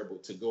or terrible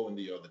to go in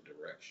the other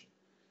direction.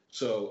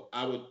 So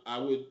I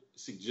would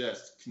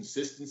suggest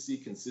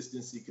consistency.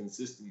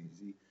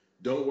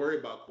 Don't worry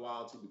about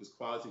quality because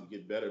quality will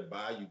get better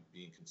by you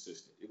being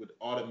consistent. It would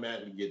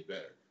automatically get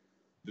better.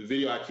 The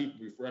video I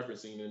keep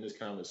referencing in this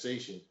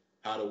conversation,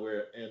 how to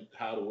wear and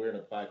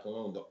apply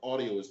cologne. The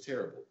audio is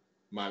terrible.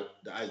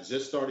 I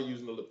just started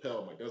using the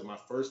lapel mic. That was my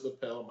first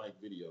lapel mic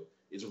video.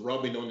 It's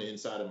rubbing on the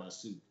inside of my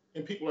suit,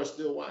 and people are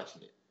still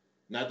watching it.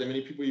 Not that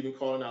many people even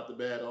calling out the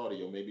bad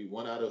audio. Maybe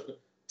 1 out of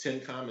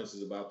 10 comments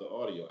is about the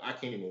audio. I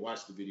can't even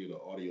watch the video.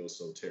 The audio is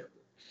so terrible.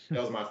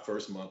 That was my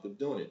first month of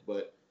doing it.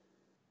 But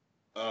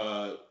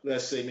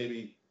let's say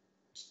maybe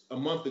a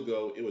month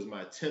ago, it was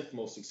my 10th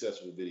most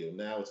successful video.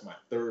 Now it's my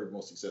 3rd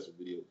most successful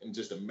video. In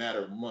just a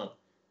matter of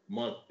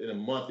in a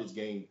month, it's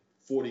gained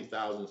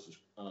 40,000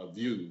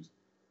 views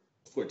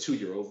for a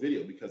 2-year-old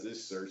video because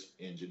it's search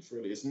engine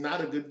friendly. It's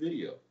not a good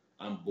video.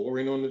 I'm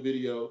boring on the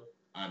video.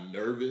 I'm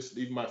nervous.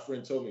 Even my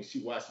friend told me, she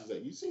watched, she's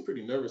like, you seem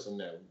pretty nervous on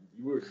that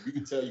one. You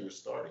could tell you were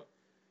starting.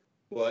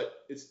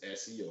 But it's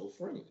SEO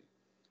friendly.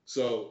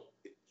 So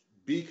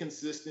be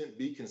consistent,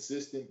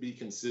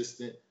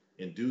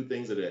 and do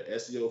things that are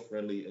SEO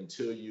friendly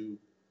until you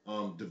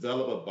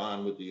develop a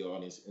bond with the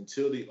audience,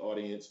 until the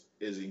audience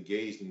is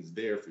engaged and is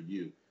there for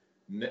you.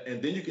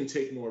 And then you can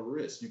take more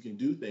risks. You can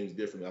do things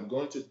differently. I'm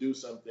going to do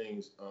some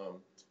things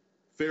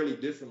fairly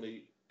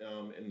differently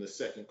in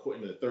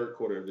the 3rd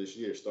quarter of this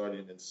year,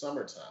 starting in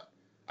summertime.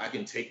 I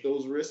can take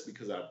those risks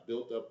because I've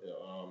built up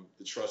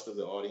the trust of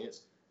the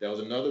audience. That was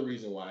another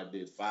reason why I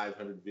did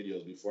 500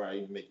 videos before I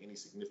even make any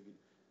significant.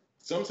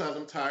 Sometimes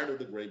I'm tired of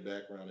the great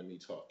background and me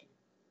talking.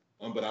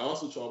 But I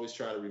also always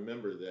try to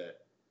remember that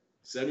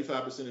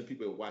 75% of the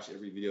people that watch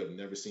every video have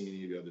never seen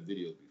any of your other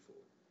videos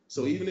before.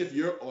 So even if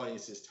your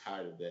audience is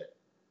tired of that,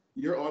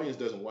 your audience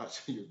doesn't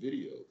watch your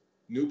videos.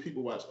 New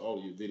people watch all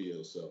of your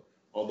videos. So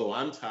although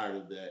I'm tired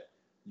of that,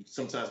 you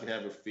sometimes can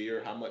have a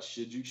fear, how much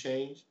should you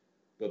change?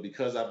 But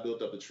because I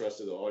built up the trust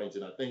of the audience,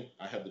 and I think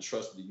I have the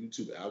trust of the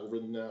YouTube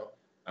algorithm now,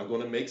 I'm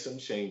going to make some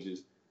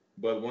changes.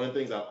 But one of the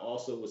things I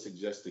also would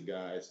suggest to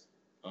guys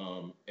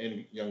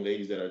and young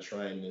ladies that are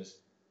trying this,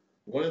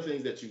 one of the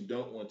things that you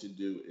don't want to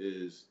do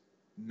is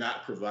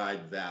not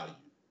provide value.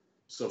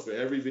 So for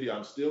every video,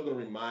 I'm still going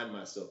to remind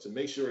myself to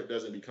make sure it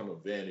doesn't become a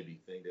vanity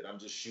thing, that I'm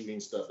just shooting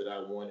stuff that I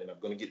want and I'm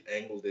going to get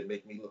angles that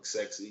make me look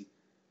sexy.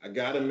 I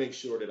got to make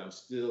sure that I'm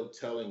still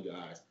telling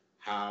guys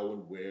how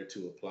and where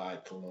to apply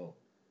cologne.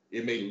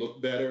 It may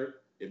look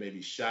better, it may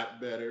be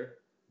shot better,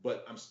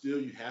 but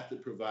you have to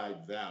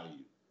provide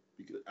value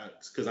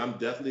because I'm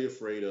definitely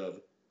afraid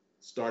of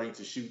starting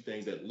to shoot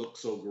things that look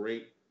so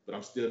great, but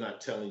I'm still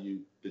not telling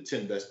you the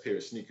 10 best pair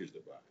of sneakers to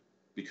buy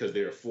because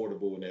they're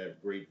affordable and they have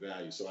great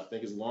value. So I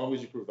think as long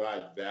as you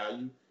provide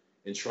value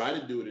and try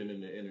to do it in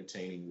an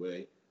entertaining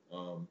way,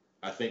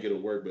 I think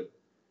it'll work. But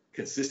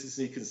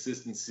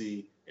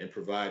consistency, and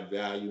provide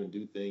value and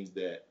do things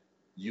that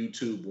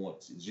YouTube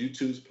wants. It's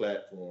YouTube's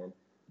platform.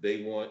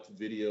 They want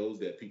videos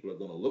that people are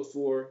going to look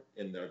for,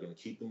 and they're going to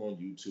keep them on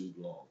YouTube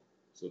long.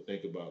 So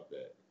think about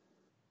that.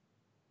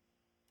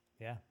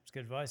 Yeah, it's good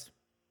advice.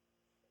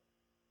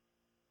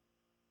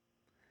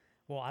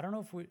 Well, I don't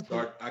know if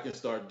I can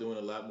start doing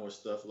a lot more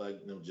stuff like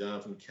John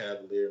from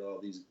Cavalier and all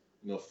these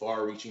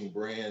far-reaching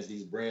brands.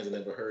 These brands I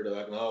never heard of.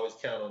 I can always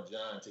count on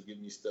John to give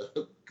me stuff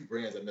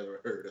brands I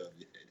never heard of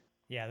yet.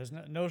 Yeah, there's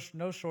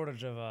no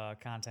shortage of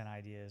content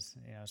ideas,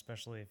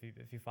 especially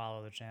if you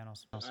follow the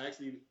channels. I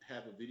actually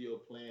have a video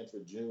planned for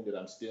June that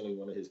I'm stealing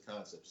one of his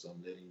concepts. So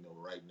I'm letting you know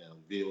right now.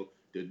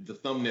 The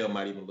thumbnail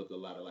might even look a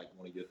lot like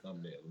one of your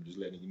thumbnails. I'm just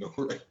letting you know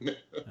right now.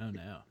 Oh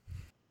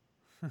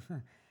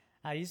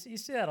no. You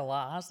see that a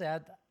lot. Honestly, I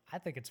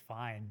think it's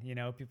fine.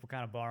 People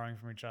kind of borrowing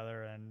from each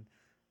other and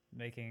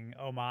making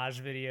homage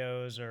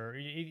videos, or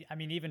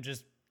even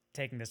just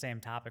taking the same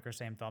topic or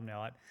same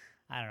thumbnail.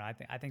 I don't know.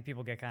 I think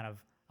people get kind of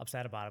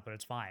upset about it, but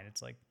it's fine.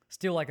 It's like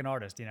still like an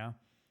artist, To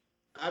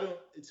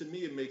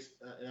me, it makes,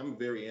 and I'm a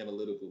very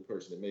analytical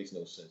person. It makes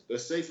no sense.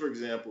 Let's say, for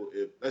example,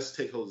 let's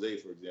take Jose,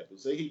 for example.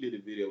 Say he did a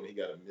video and he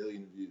got 1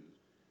 million views.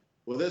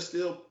 Well, there's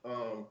still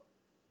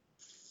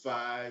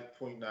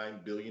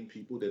 5.9 billion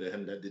people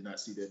that did not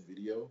see that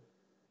video.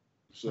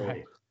 So,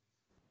 right.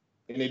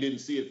 And they didn't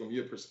see it from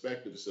your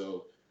perspective.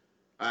 So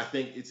I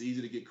think it's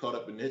easy to get caught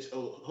up in niche.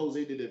 Oh,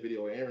 Jose did that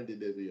video, or Aaron did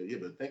that video. Yeah,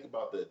 but think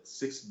about the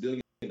 6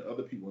 billion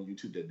other people on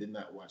YouTube that did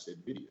not watch that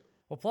video.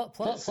 Well,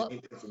 plus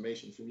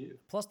information from you.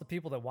 Plus, the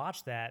people that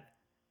watched that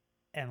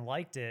and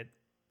liked it,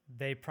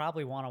 they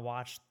probably want to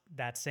watch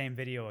that same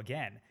video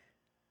again,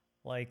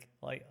 like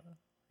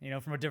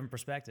from a different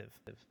perspective.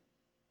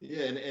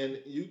 Yeah, and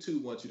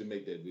YouTube wants you to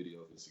make that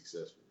video if it's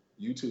successful.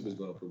 YouTube is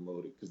going to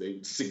promote it because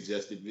they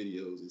suggested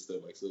videos and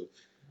stuff like so.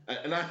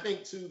 And I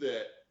think too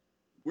that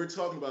we're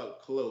talking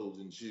about clothes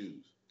and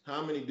shoes.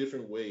 How many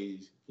different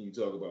ways can you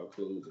talk about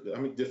clothes?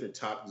 How many different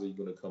topics are you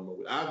going to come up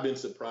with? I've been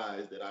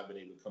surprised that I've been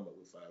able to come up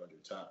with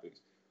 500 topics.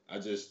 I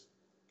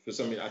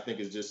think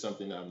it's just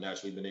something that I've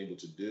naturally been able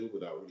to do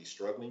without really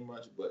struggling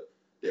much. But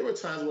there were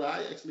times where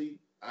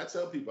I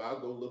tell people, I'll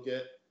go look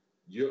at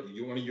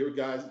one of your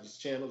guys'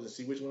 channels and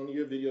see which one of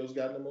your videos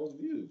got the most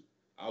views.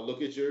 I'll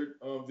look at your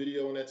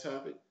video on that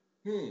topic.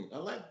 I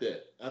like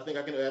that. I think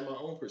I can add my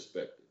own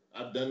perspective.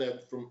 I've done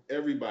that from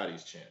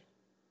everybody's channel.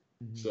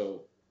 Mm-hmm.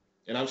 So.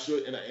 And I'm sure,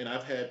 and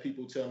I've had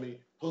people tell me,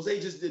 Jose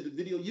just did the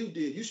video you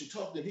did. You should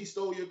talk to him. He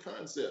stole your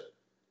concept.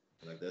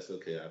 Like that's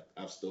okay.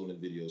 I've stolen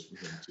videos from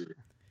him too.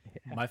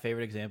 My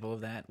favorite example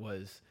of that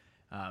was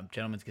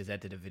Gentleman's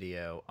Gazette did a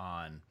video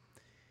on.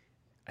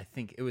 I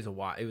think it was a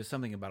watch. It was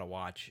something about a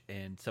watch,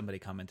 and somebody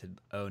commented,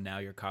 "Oh, now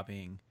you're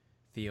copying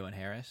Theo and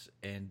Harris."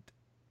 And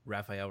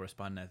Raphael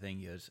responded to that thing.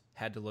 He goes,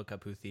 "Had to look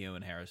up who Theo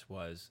and Harris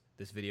was.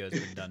 This video has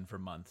been done for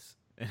months."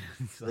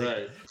 It's like,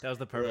 Right. that was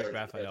the perfect Right.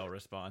 Raphael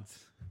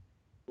response.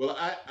 Well,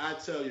 I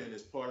tell you, and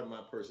it's part of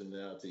my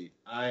personality.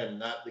 I am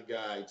not the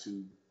guy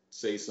to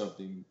say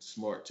something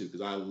smart to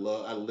because I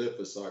live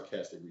for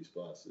sarcastic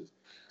responses.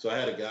 So I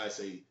had a guy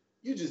say,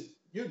 you're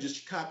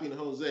just copying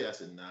Jose." I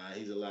said, "Nah,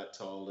 he's a lot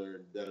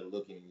taller, better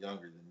looking, and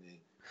younger than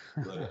me,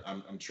 but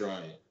I'm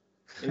trying."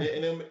 And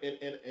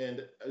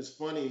it's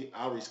funny.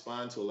 I'll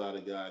respond to a lot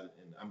of guys,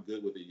 and I'm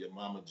good with it. Your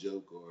mama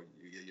joke or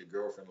your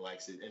girlfriend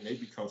likes it, and they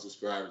become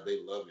subscribers.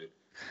 They love it.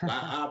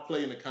 I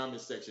play in the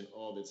comment section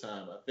all the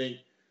time. I think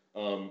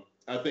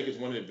it's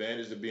one of the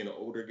advantages of being an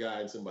older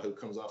guy and somebody who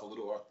comes off a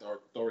little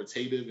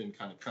authoritative and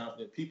kind of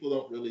confident. People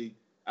don't really.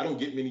 I don't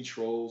get many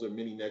trolls or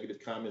many negative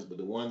comments, but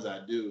the ones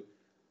I do,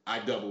 I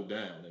double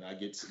down and I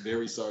get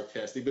very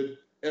sarcastic. But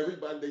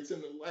everybody, they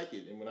tend to like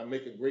it, and when I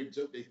make a great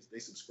joke, they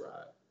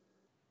subscribe.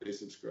 They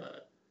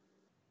subscribe.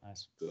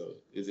 Nice. So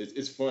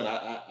it's fun.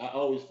 I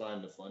always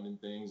find the fun in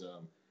things.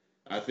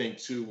 I think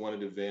too one of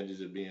the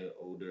advantages of being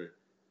older,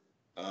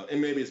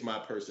 and maybe it's my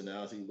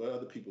personality. What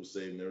other people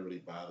say never really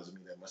bothers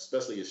me that much,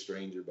 especially a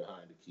stranger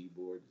behind the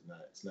keyboard.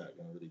 It's not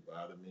going to really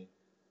bother me.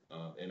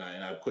 And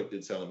I'm quick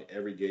to tell them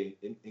every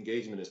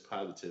engagement is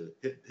positive.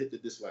 Hit the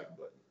dislike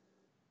button.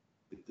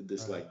 Hit the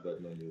dislike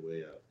button on your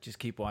way out. Just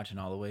keep watching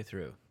all the way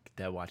through. Get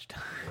that watch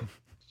time.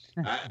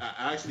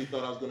 I actually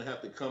thought I was going to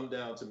have to come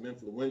down to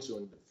Menfluential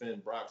and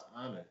defend Brock's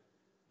honor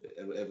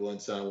at one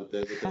time with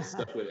that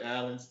stuff with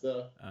Allen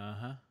stuff.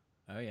 Uh-huh.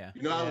 Oh, yeah.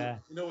 You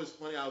know what's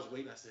funny? I was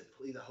waiting. I said,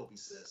 please, I hope he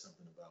says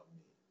something about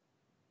me.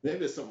 Maybe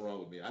there's something wrong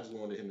with me. I just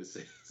wanted him to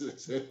say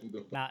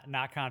something.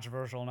 Not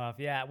controversial enough.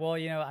 Yeah. Well,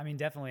 I mean,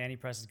 definitely any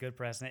press is good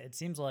press. And it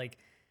seems like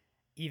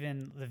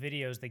even the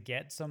videos that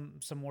get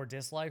some more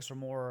dislikes or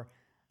more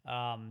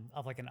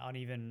of like an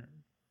uneven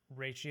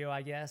ratio,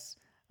 I guess,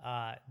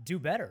 do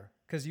better.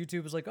 Because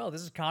YouTube is like, oh,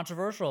 this is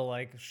controversial.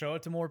 Like, show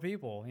it to more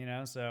people,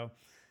 so.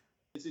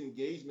 It's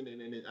engagement,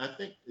 and I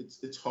think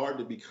it's hard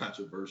to be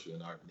controversial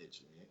in our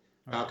niche, man.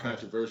 How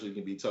controversial you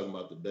can be talking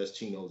about the best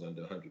chinos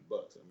under $100. I mean,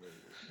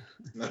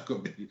 it's not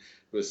going to be,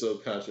 but so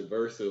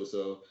controversial.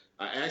 So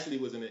I actually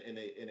was in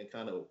a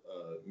kind of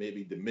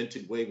maybe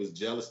demented way, was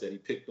jealous that he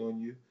picked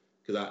on you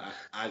because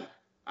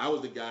I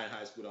was the guy in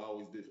high school that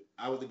always did.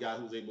 I was the guy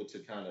who was able to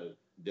kind of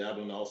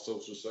dabble in all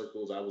social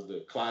circles. I was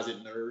the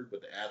closet nerd,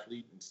 but the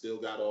athlete, and still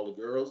got all the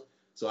girls.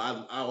 So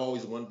I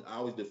always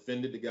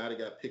defended the guy that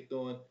got picked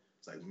on.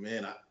 It's like,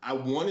 man, I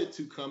wanted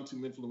to come to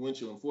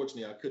Menfluential.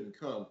 Unfortunately, I couldn't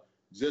come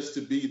just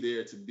to be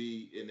there,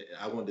 and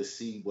I wanted to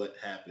see what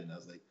happened. I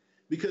was like,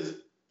 because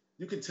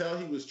you could tell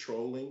he was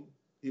trolling.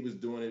 He was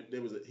doing it.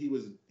 He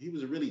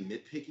was really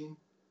nitpicking.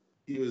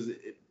 He was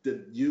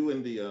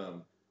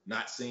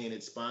not saying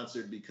it's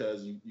sponsored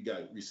because you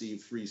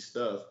received free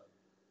stuff.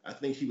 I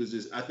think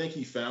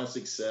he found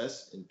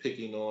success in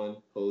picking on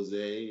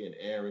Jose and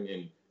Aaron,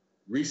 and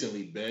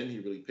recently Ben. He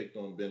really picked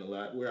on Ben a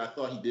lot, where I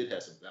thought he did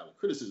have some valid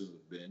criticisms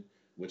of Ben,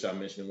 which I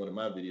mentioned in one of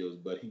my videos,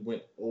 but he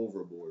went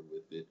overboard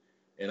with it.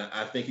 And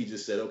I think he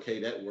just said, okay,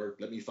 that worked.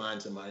 Let me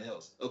find somebody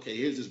else. Okay,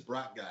 here's this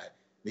Brock guy.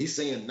 And he's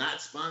saying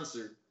not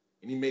sponsored,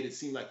 and he made it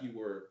seem like you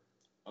were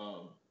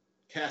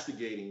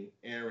castigating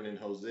Aaron and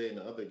Jose and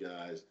the other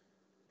guys.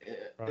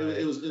 Right.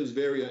 It was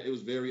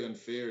very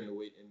unfair in the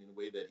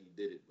way that he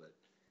did it, but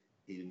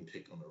he didn't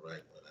pick on the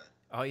right one.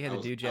 All you had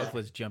to do, Jeff,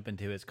 was jump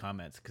into his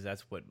comments, because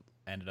that's what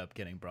ended up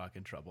getting Brock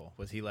in trouble.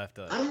 Was he left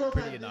a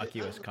pretty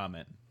innocuous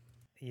comment?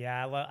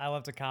 Yeah, I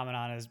love to comment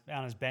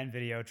on his Ben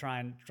video,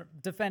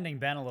 defending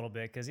Ben a little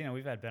bit, because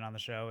we've had Ben on the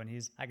show, and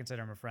I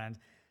consider him a friend,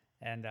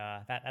 and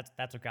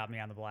that's what got me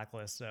on the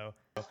blacklist. So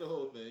I watched the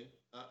whole thing.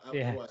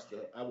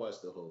 I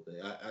watched the whole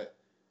thing.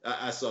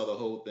 I saw the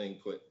whole thing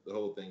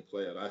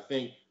play out. I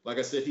think, like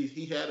I said,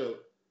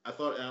 I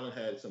thought Allen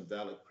had some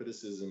valid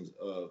criticisms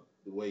of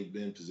the way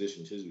Ben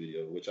positioned his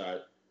video, which I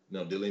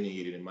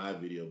delineated in my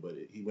video, but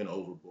he went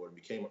overboard.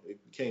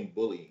 It became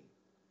bullying.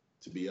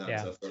 To be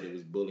honest, I thought it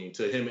was bullying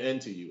to him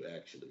and to you.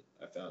 Actually,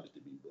 I found it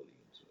to be bullying.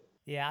 So.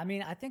 Yeah, I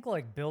mean, I think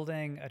like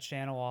building a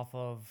channel off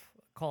of,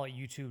 call it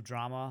YouTube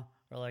drama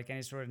or like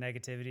any sort of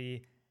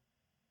negativity,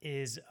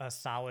 is a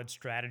solid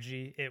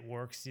strategy. It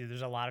works.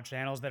 There's a lot of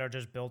channels that are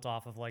just built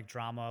off of like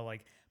drama,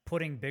 like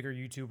putting bigger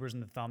YouTubers in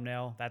the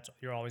thumbnail.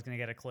 You're always going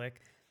to get a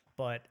click.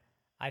 But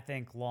I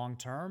think long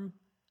term,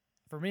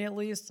 for me at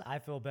least, I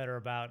feel better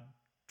about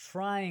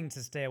trying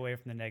to stay away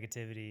from the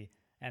negativity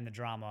and the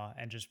drama,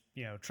 and just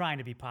trying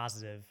to be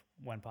positive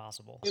when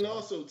possible. And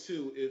also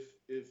too,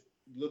 if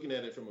looking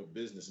at it from a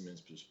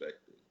businessman's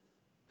perspective,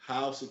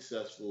 how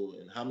successful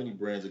and how many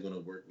brands are going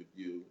to work with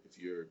you if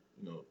you're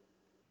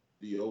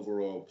the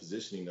overall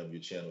positioning of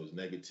your channel is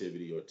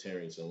negativity or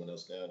tearing someone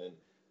else down.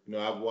 And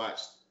I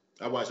watch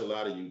a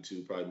lot of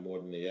YouTube, probably more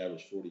than the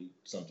average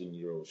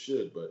 40-something-year-old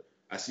should, but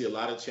I see a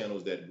lot of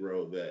channels that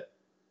grow that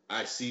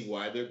I see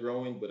why they're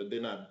growing, but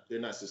they're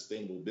not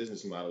sustainable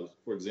business models.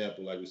 For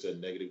example, like we said,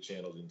 negative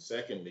channels, and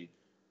secondly,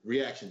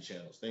 reaction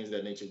channels, things of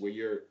that nature,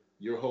 where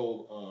your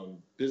whole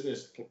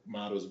business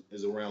model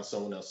is around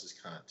someone else's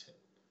content.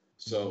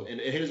 So, and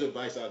here's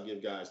advice I'll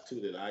give guys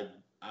too that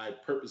I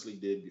purposely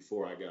did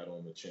before I got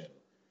on the channel: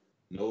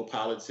 no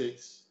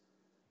politics,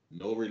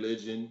 no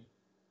religion,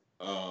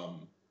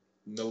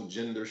 no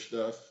gender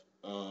stuff,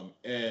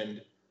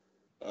 and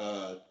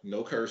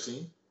no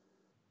cursing,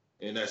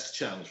 and that's a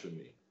challenge for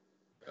me.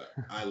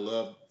 I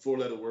love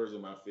four-letter words are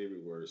my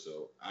favorite words,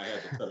 so I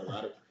had to cut a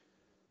lot of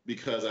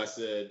because I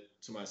said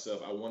to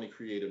myself, I want to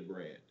create a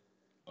brand.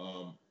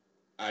 Um,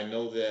 I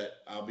know that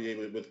I'll be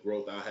able with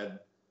growth.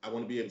 I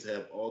want to be able to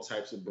have all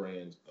types of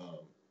brands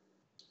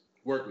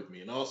work with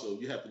me, and also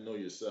you have to know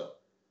yourself.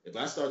 If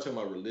I start talking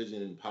about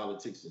religion and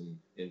politics and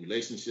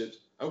relationships,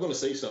 I'm going to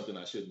say something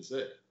I shouldn't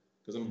say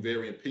because I'm a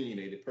very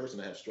opinionated person.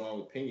 I have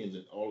strong opinions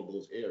in all of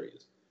those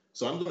areas.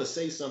 So I'm going to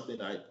say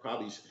something I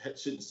probably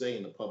shouldn't say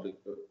in the public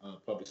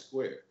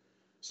square.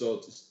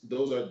 So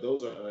those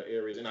are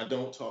areas, and I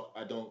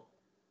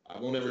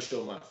won't ever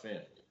show my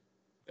family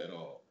at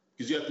all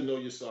because you have to know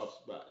your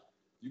soft spot.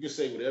 You can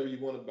say whatever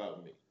you want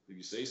about me. If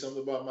you say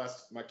something about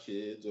my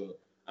kids, or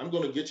I'm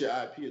going to get your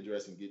IP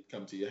address and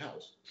come to your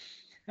house.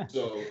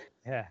 So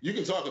Yeah. you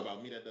can talk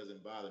about me. That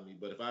doesn't bother me.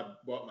 But if I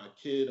brought my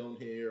kid on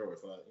here, or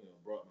if I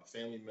brought my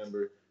family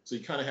member, so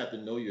you kind of have to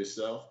know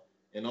yourself.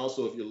 And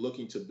also, if you're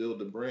looking to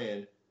build a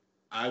brand,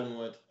 I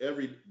want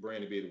every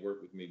brand to be able to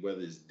work with me, whether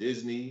it's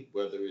Disney,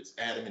 whether it's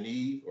Adam and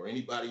Eve, or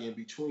anybody in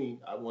between.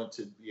 I want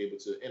to be able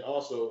to. And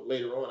also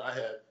later on, I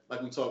have,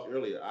 like we talked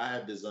earlier, I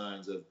have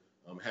designs of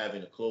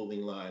having a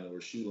clothing line or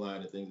a shoe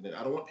line and things. And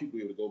I don't want people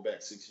to be able to go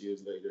back 6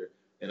 years later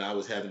and I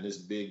was having this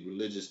big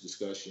religious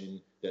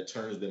discussion that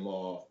turns them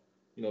off,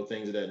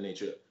 things of that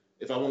nature.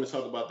 If I want to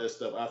talk about that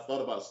stuff, I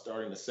thought about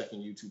starting a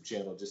second YouTube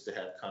channel just to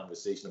have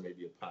conversation, or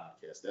maybe a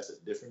podcast. That's a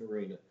different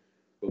arena.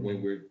 But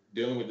when we're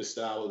dealing with the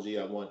styleology,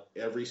 I want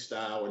every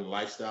style and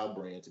lifestyle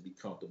brand to be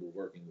comfortable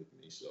working with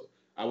me. So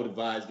I would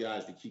advise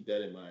guys to keep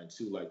that in mind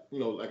too.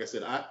 Like I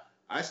said,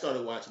 I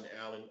started watching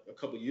Allen a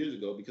couple years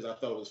ago because I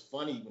thought it was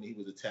funny when he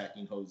was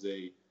attacking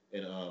Jose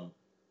and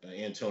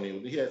Antonio.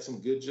 He had some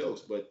good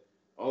jokes, but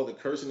all the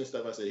cursing and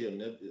stuff, I said,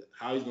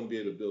 how he's going to be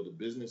able to build a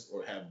business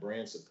or have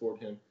brands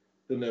support him,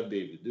 he'll never be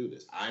able to do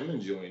this. I'm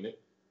enjoying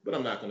it, but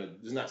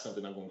it's not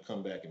something I'm going to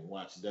come back and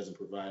watch. It doesn't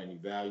provide any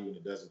value, and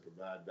it doesn't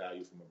provide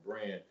value from a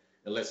brand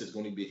unless it's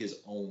going to be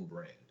his own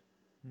brand.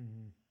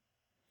 Mm-hmm.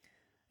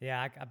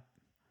 Yeah,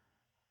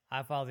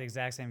 I follow the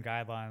exact same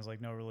guidelines,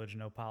 like no religion,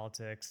 no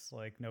politics,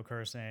 like no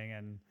cursing,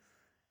 and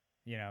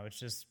it's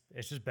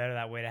just better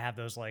that way to have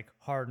those like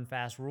hard and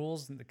fast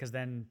rules, because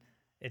then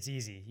it's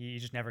easy. You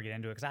just never get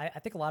into it. Because I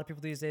think a lot of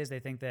people these days, they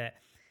think that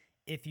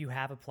if you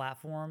have a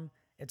platform,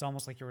 it's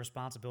almost like your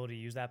responsibility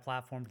to use that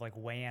platform to like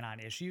weigh in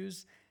on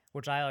issues,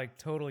 which I like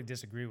totally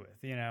disagree with.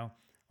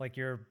 Like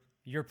your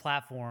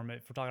platform,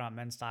 if we're talking about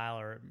men's style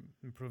or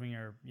improving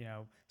your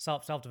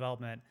self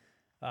development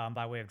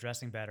by way of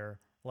dressing better,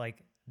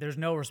 like there's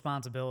no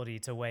responsibility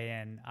to weigh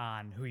in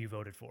on who you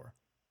voted for.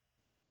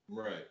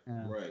 Right,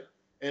 right.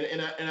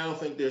 And I don't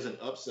think there's an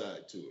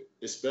upside to it,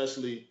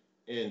 especially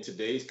in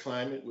today's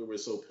climate where we're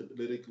so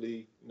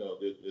politically,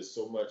 there's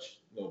so much,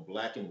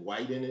 black and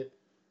white in it.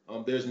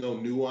 There's no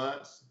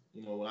nuance.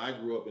 When I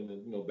grew up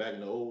back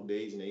in the old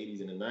days in the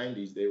 80s and the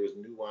 90s, there was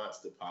nuance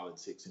to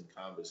politics and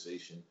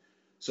conversation.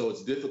 So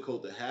it's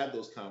difficult to have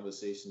those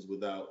conversations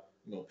without,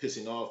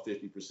 pissing off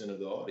 50% of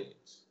the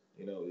audience.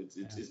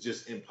 It's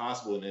just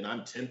impossible. And then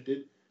I'm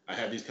tempted. I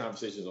have these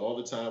conversations all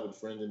the time with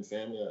friends and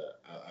family.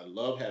 I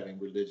love having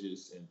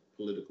religious and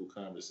political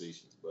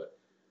conversations, but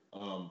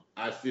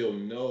I feel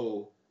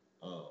no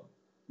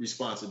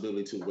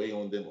responsibility to weigh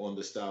on them on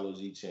the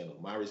Stylogy channel.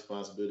 My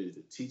responsibility is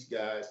to teach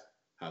guys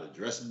how to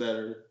dress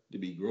better, to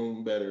be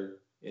groomed better,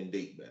 and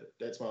date better.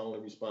 That's my only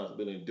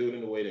responsibility, and do it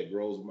in a way that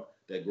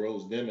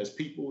grows them as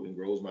people and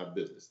grows my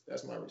business.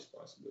 That's my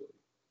responsibility,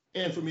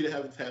 and for me to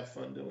have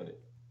fun doing it.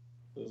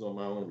 Those are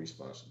my own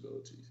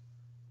responsibilities.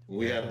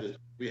 We have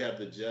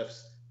the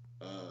Jeff's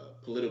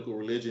political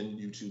religion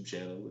YouTube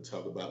channel. We'll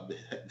talk about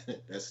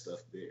that stuff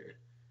there.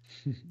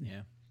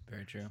 Yeah,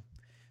 very true.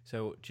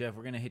 So, Jeff,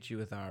 we're going to hit you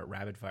with our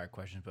rapid fire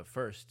questions. But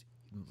first,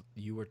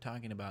 you were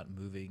talking about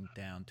moving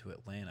down to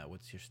Atlanta.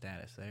 What's your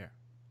status there?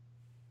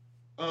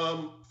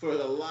 For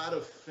a lot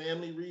of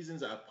family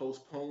reasons, I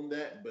postponed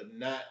that, but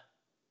not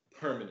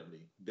permanently.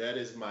 That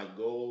is my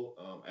goal.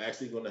 I'm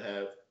actually going to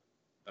have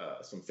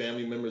some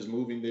family members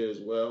moving there as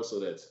well. So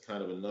that's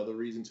kind of another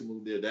reason to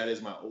move there. That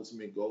is my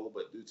ultimate goal.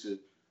 But due to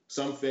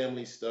some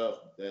family stuff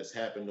that's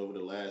happened over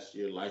the last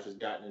year, life has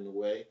gotten in the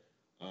way.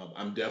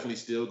 I'm definitely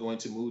still going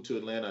to move to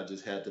Atlanta. I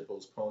just had to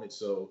postpone it.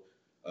 So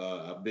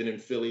I've been in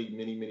Philly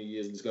many, many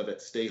years. I'm just going to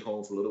have to stay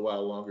home for a little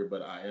while longer.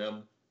 But I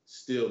am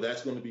still,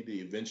 that's going to be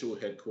the eventual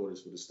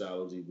headquarters for the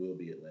Stylogy will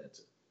be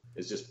Atlanta.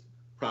 It's just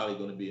probably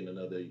going to be in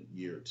another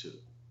year or two.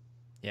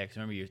 Yeah, because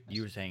remember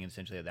you were saying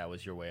essentially that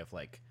was your way of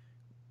like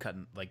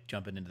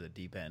jumping into the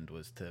deep end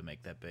was to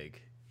make that big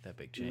that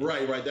big change.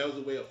 Right. That was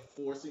a way of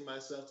forcing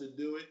myself to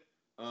do it.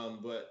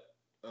 But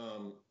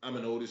I'm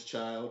an oldest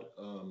child,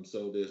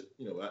 so there's,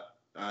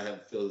 I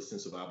have feel a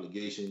sense of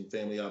obligation,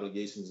 family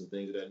obligations, and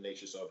things of that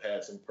nature. So I've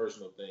had some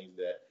personal things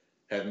that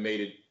have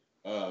made it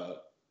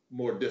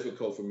more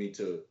difficult for me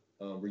to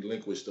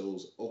relinquish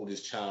those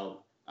oldest child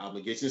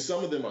obligations.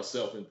 Some of them are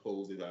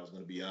self-imposed, if I was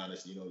going to be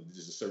honest.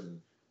 There's a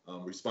certain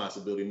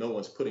responsibility. No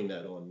one's putting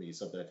that on me. It's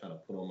something I kind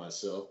of put on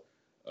myself.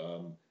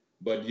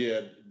 But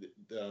yeah,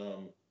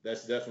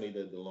 that's definitely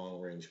the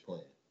long-range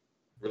plan.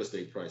 Real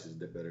estate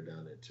prices are better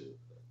down there too,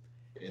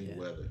 in the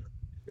weather.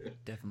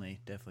 Definitely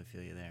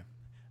feel you there.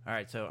 All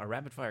right, so our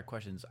rapid fire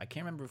questions. I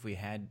can't remember if we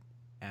had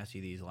asked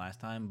you these last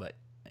time, but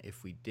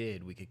if we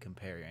did, we could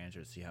compare your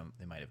answers, see how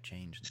they might have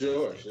changed.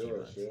 Sure.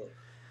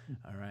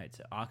 All right,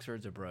 so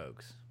Oxfords or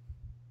Brogues?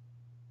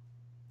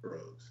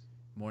 Brogues.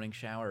 Morning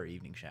shower or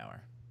evening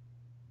shower?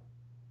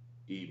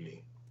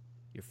 Evening.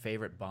 Your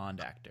favorite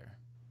Bond actor?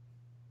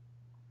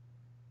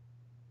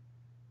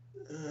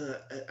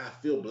 I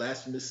feel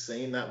blasphemous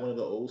saying not one of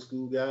the old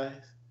school guys.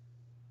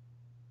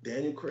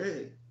 Daniel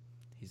Craig.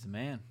 He's the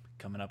man.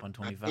 Coming up on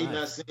 25. I hate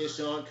not saying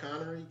Sean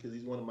Connery because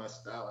he's one of my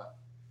style.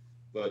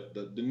 But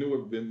the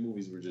newer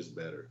movies were just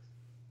better.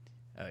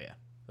 Oh, yeah.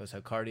 So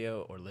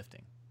cardio or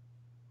lifting?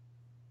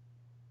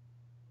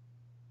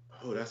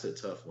 Oh, that's a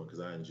tough one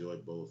because I enjoy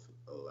both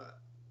a lot.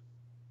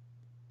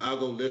 I'll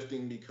go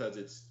lifting because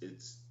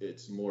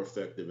it's more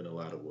effective in a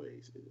lot of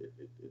ways.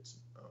 It's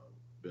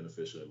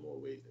beneficial in more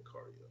ways than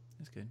cardio.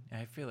 That's good.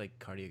 I feel like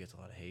cardio gets a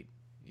lot of hate,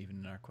 even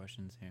in our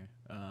questions here.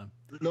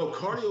 No,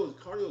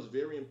 cardio is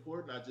very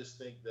important. I just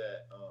think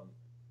that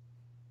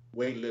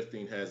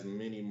weightlifting has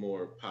many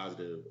more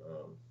positive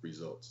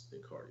results than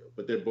cardio,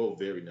 but they're both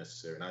very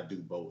necessary, and I do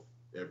both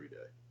every day.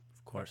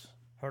 Of course.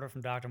 Heard it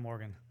from Dr.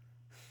 Morgan.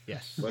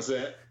 Yes. What's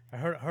that? I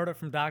heard it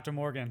from Dr.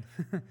 Morgan.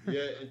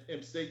 Yeah,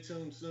 and stay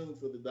tuned soon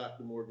for the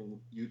Dr. Morgan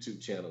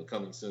YouTube channel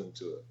coming soon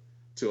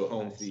to a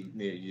home feed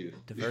near you.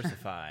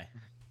 Diversify.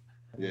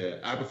 Yeah,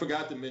 I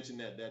forgot to mention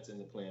that's in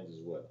the plans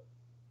as well.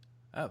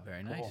 Oh,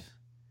 very nice.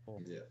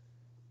 Cool. Yeah,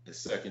 the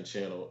second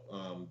channel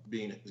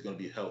is going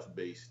to be health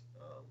based,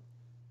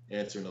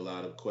 answering a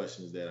lot of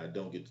questions that I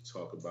don't get to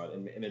talk about,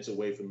 and it's a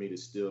way for me to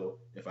still,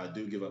 if I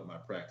do give up my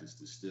practice,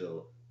 to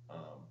still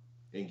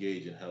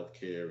engage in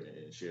healthcare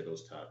and share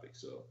those topics.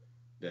 So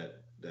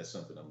that's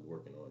something I'm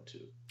working on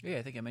too. Yeah,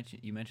 I think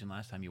you mentioned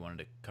last time you wanted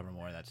to cover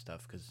more of that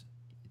stuff because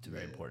it's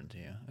very important to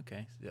you.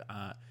 Okay,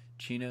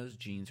 chinos,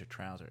 jeans, or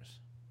trousers?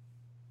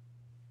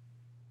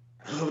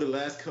 Over the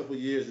last couple of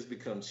years, it's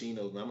become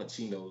chinos. I'm a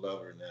chino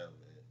lover now,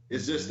 man.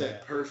 It's just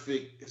that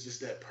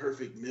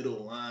perfect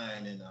middle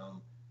line, and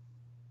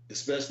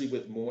especially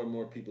with more and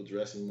more people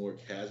dressing more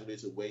casually,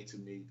 it's a way to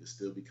me to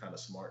still be kind of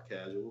smart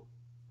casual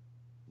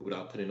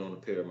without putting on a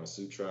pair of my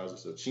suit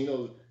trousers. So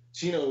chinos,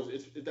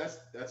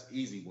 that's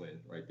easy win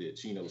right there.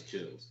 Chinos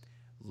kills.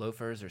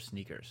 Loafers or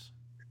sneakers?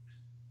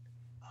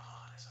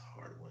 Oh, that's a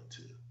hard one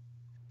too.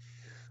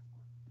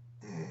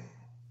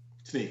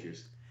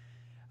 Sneakers.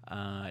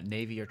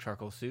 Navy or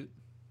charcoal suit?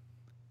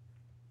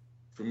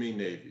 For me,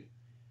 navy.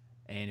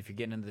 And if you're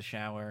getting into the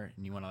shower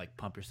and you want to like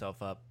pump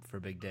yourself up for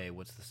a big day,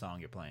 what's the song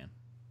you're playing?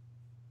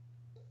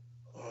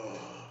 Oh,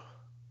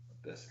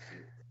 that's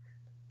cute.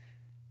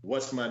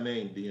 What's My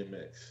Name,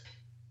 DMX.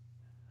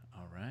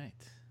 All right.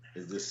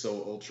 Is this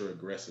so ultra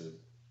aggressive?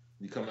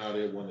 You come out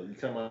here want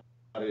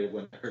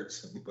to hurt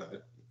somebody.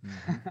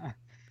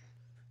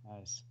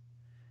 Nice.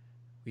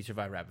 We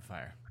survived rapid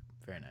fire.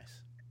 Very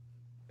nice.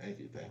 Thank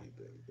you.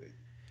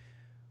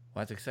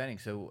 Well, that's exciting.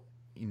 So,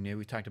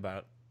 we talked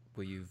about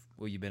what you've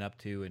been up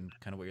to and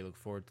kind of what you're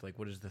looking forward to. Like,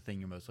 what is the thing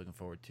you're most looking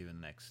forward to in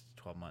the next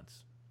 12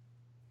 months?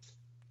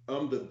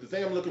 The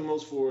thing I'm looking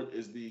most forward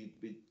is the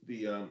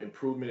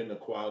improvement in the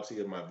quality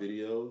of my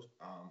videos.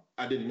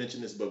 I didn't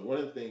mention this, but one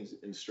of the things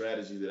and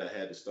strategy that I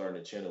had to start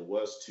in the channel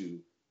was to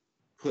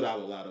put out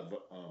a lot of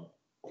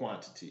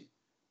quantity,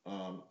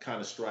 kind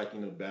of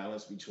striking a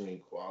balance between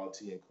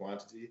quality and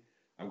quantity.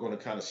 I'm going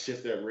to kind of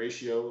shift that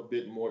ratio a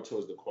bit more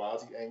towards the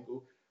quality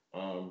angle.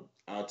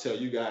 I'll tell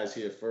you guys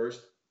here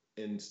first,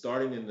 and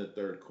starting in the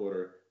third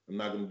quarter, I'm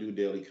not going to do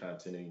daily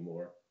content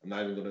anymore. I'm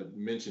not even going to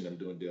mention I'm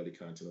doing daily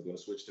content. I'm going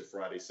to switch to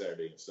Friday,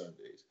 Saturday, and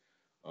Sundays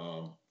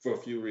for a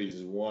few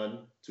reasons.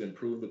 One, to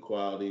improve the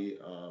quality.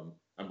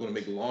 I'm going to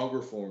make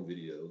longer form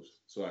videos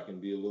so I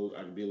can be a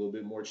little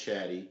bit more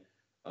chatty.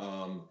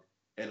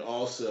 And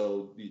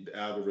also the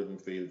algorithm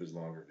favors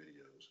longer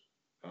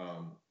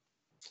videos.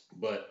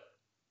 But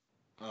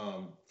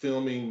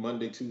filming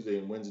Monday, Tuesday,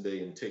 and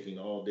Wednesday and taking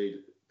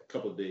a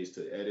couple of days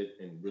to edit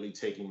and really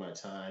taking my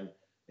time.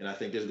 And I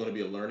think there's going to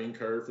be a learning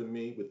curve for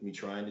me with me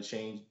trying to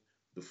change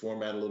the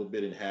format a little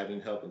bit and having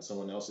help in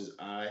someone else's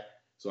eye.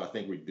 So I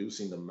think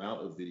reducing the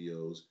amount of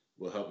videos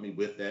will help me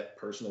with that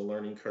personal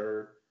learning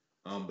curve,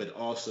 but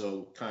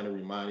also kind of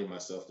reminding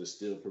myself to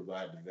still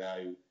provide the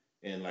value.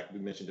 And like we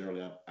mentioned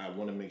earlier, I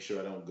want to make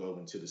sure I don't go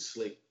into the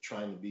slick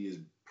trying to be as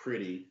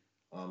pretty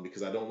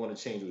because I don't want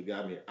to change what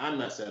got me. I'm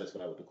not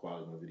satisfied with the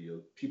quality of my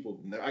video.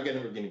 I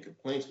never getting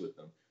complaints with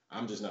them.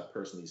 I'm just not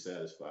personally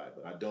satisfied,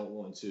 but I don't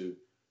want to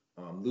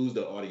lose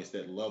the audience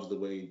that loves the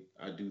way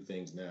I do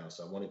things now.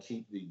 So I want to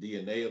keep the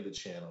DNA of the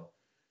channel,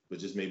 but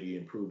just maybe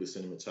improve the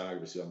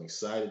cinematography. So I'm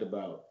excited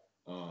about.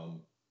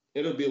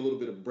 It'll be a little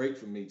bit of break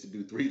for me to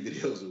do 3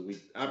 videos a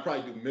week. I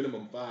probably do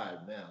minimum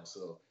 5 now.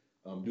 So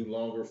do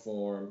longer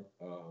form,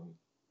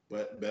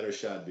 but better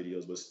shot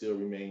videos, but still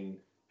remain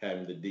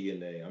having the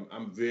DNA.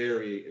 I'm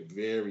very,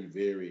 very,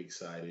 very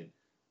excited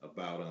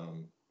about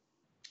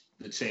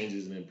the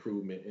changes and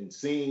improvement, and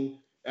seeing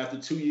after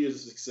 2 years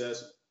of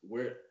success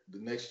where the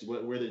next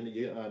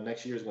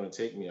year is going to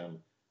take me. I'm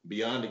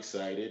beyond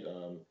excited.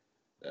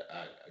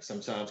 I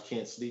sometimes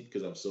can't sleep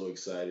because I'm so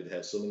excited. I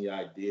have so many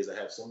ideas. I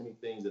have so many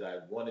things that I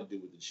want to do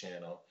with the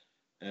channel.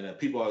 And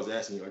people always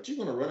asking me, aren't you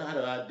going to run out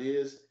of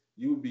ideas?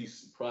 You would be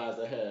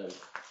surprised. I have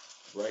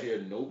right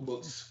here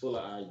notebooks full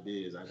of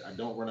ideas. I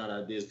don't run out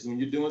of ideas because when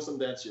you're doing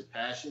something that's your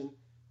passion,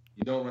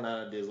 you don't run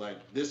out of ideas.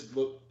 Like this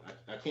book,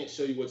 I can't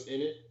show you what's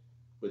in it,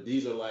 but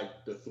these are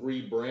like the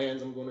 3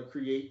 brands I'm going to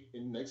create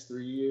in the next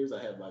 3 years.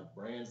 I have like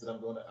brands that I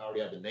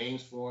already have the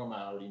names for them.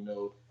 I already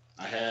know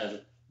I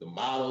have the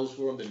models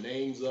for them, the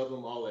names of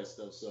them, all that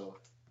stuff. So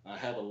I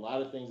have a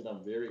lot of things that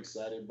I'm very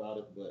excited about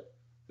it, but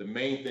the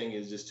main thing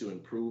is just to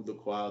improve the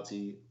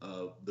quality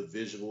of the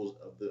visuals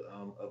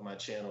of my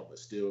channel, but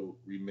still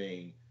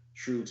remain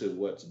true to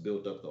what's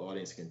built up the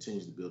audience,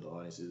 continues to build the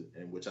audiences,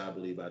 and which I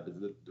believe I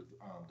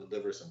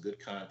deliver some good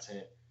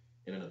content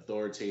in an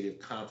authoritative,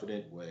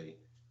 confident way,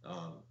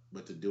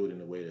 but to do it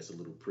in a way that's a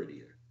little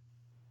prettier.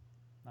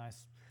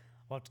 Nice.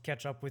 We'll have to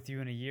catch up with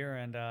you in a year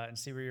and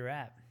see where you're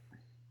at.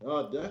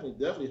 Oh,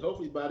 definitely.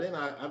 Hopefully by then,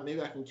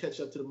 maybe I can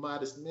catch up to the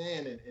modest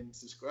man and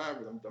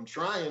subscribers. I'm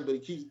trying, but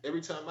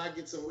every time I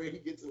get somewhere, he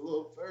gets a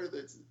little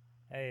further.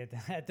 Hey,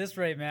 at this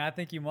rate, man, I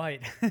think you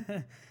might.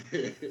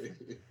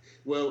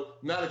 Well,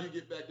 not if you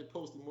get back to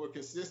posting more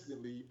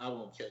consistently, I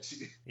won't catch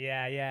you.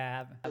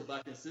 Yeah. If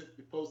I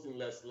consistently posting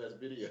less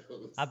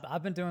videos.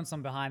 I've been doing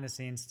some behind the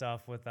scenes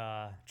stuff with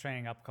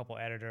training up a couple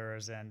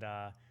editors and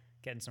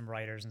getting some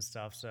writers and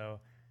stuff. So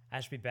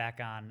I should be back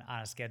on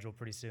a schedule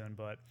pretty soon.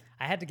 But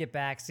I had to get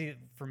back. See,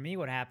 for me,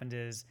 what happened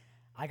is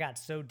I got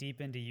so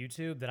deep into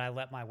YouTube that I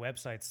let my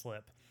website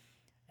slip.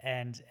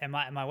 And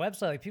my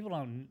website, like, people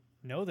don't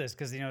know this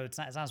because, it's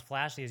not as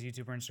flashy as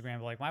YouTube or Instagram,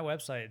 but like my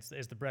website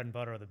is the bread and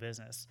butter of the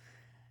business.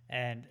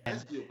 And I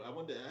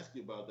wanted to ask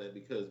you about that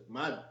because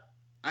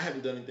I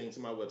haven't done anything to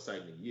my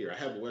website in a year. I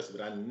have a website,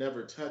 but I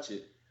never touch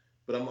it.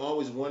 But I'm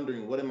always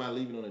wondering, what am I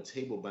leaving on the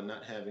table by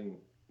not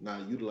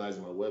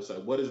utilizing my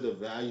website? What is the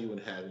value in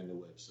having the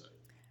website?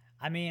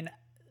 I mean,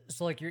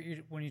 so like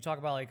when you talk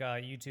about like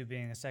YouTube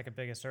being the second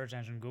biggest search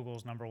engine,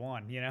 Google's number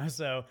 1.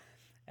 So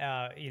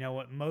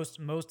what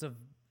most of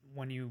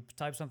when you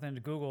type something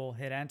into Google,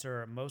 hit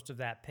enter, most of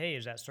that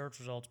page, that search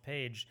results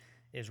page,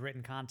 is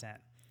written content.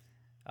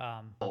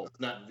 It's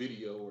not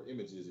video or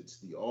images; it's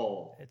the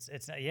all.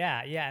 It's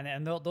yeah,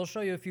 and they'll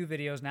show you a few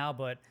videos now,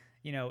 but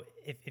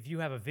if you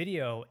have a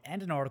video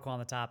and an article on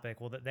the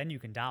topic, well, then you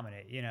can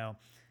dominate.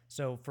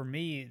 So for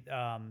me,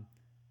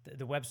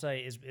 the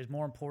website is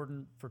more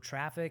important for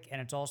traffic, and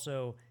it's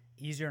also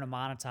easier to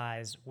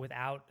monetize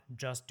without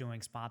just doing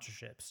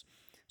sponsorships.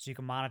 So you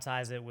can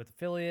monetize it with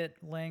affiliate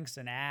links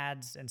and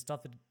ads and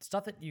stuff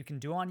that you can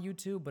do on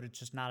YouTube, but it's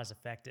just not as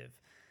effective.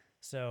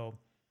 So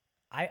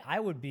I'm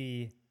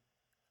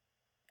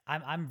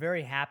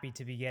very happy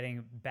to be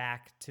getting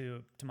back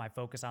to my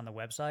focus on the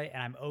website,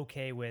 and I'm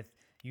okay with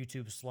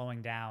YouTube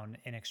slowing down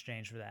in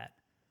exchange for that.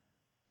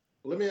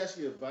 Well, let me ask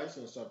you advice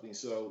on something.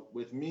 So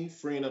with me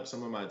freeing up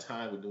some of my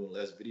time with doing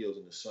less videos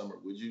in the summer,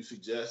 would you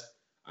suggest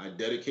I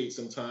dedicate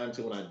some time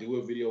to, when I do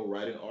a video,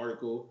 write an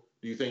article?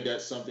 Do you think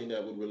that's something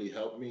that would really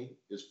help me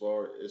as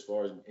far as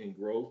in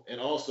growth?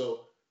 And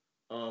also,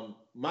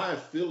 my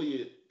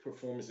affiliate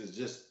performance is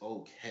just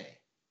okay.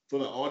 For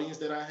the audience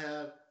that I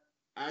have,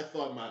 I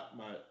thought my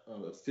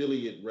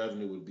affiliate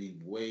revenue would be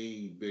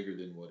way bigger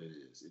than what it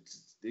is.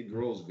 It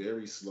grows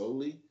very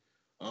slowly.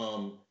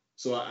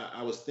 So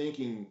I was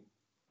thinking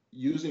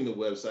using the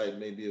website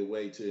may be a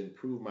way to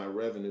improve my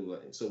revenue.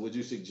 So would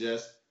you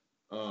suggest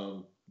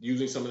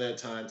using some of that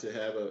time to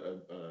have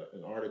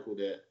an article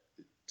that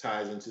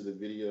ties into the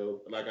video,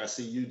 like I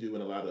see you do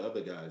and a lot of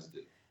other guys do?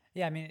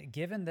 Yeah, I mean,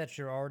 given that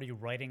you're already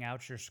writing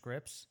out your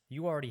scripts,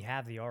 you already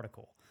have the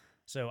article.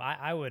 So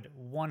I would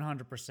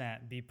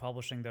 100% be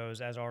publishing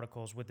those as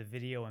articles with the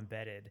video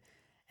embedded.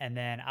 And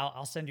then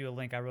I'll send you a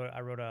link. I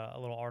wrote a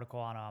little article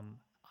on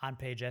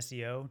page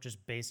SEO,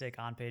 just basic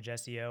on page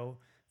SEO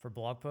for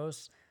blog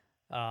posts.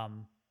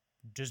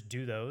 Just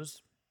do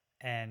those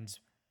and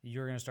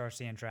you're going to start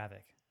seeing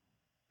traffic.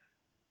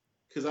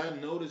 Because I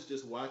noticed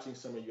just watching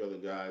some of you other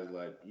guys,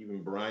 like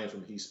even Brian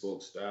from He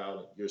Spoke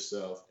Style,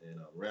 yourself, and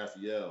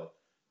Raphael,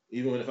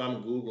 even if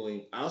I'm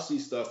Googling, I'll see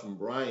stuff from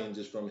Brian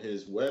just from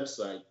his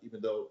website, even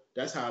though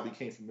that's how I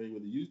became familiar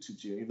with the YouTube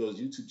channel. Even though his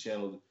YouTube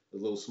channel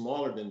is a little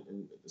smaller than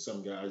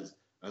some guys,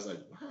 I was like,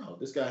 wow,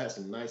 this guy has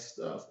some nice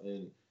stuff.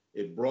 And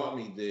it brought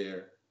me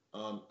there.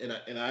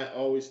 And I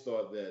always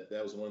thought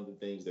that was one of the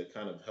things that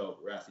kind of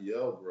helped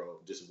Raphael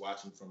grow, just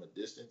watching from a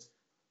distance.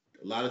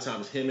 A lot of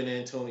times, him and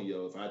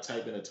Antonio, if I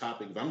type in a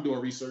topic, if I'm doing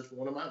research for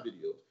one of my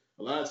videos,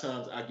 a lot of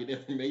times I get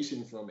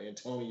information from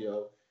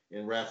Antonio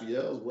and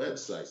Raphael's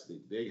websites.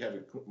 They have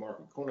it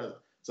marked corner.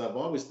 So I've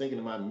always thinking,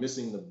 am I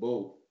missing the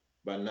boat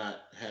by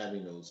not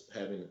having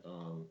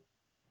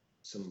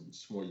some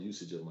more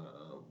usage of my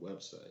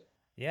website?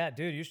 Yeah,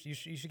 dude, you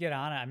should get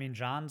on it. I mean,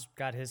 John's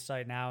got his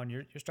site now, and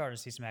you're starting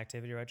to see some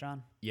activity, right,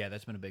 John? Yeah,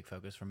 that's been a big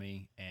focus for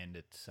me, and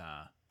it's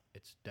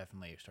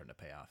definitely starting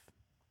to pay off.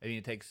 I mean,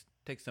 it takes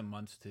some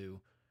months to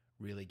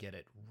really get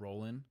it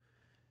rolling,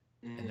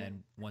 and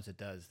then once it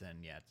does, then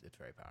yeah, it's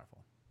very powerful.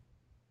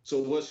 So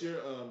what's your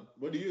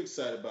what are you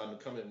excited about in the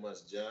coming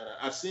months, John?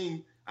 I've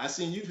seen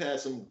you've had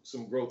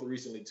some growth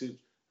recently too.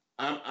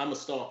 I'm a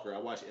stalker. I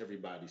watch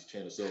everybody's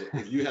channel. So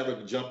if you have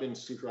a jump in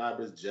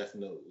subscribers, Jeff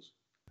knows.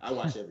 I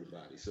watch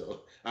everybody.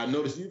 So I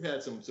noticed you've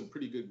had some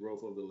pretty good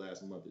growth over the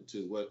last month or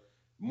two.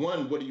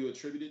 What do you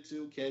attribute it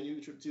to? Can you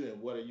attribute it to?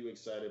 And what are you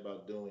excited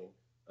about doing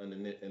in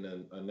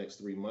the next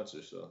 3 months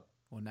or so?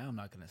 Well, now I'm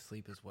not going to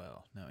sleep as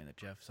well, knowing that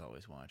Jeff's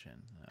always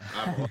watching.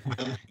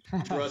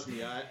 Trust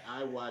me,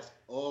 I watch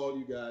all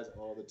you guys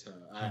all the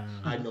time.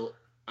 I know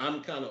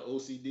I'm kind of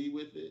OCD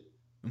with it.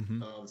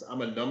 So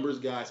I'm a numbers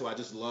guy, so I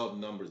just love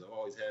numbers. I've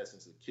always had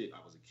since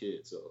I was a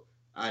kid. So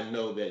I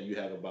know that you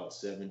have about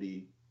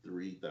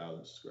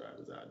 73,000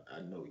 subscribers.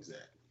 I know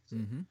exactly. So.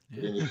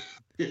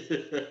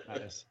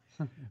 Nice.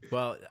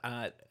 Well,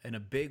 in a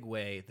big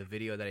way, the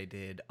video that I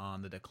did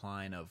on the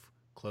decline of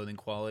clothing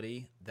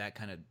quality, that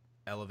kind of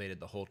elevated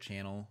the whole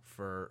channel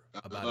for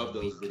about I love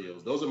those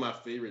videos. Those are my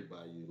favorite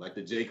by you. Like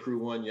the J. Crew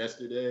one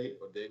yesterday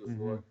or day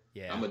before.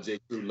 Yeah. I'm a J.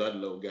 Crew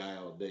Ludlow guy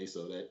all day,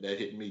 so that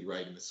hit me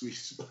right in the sweet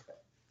spot.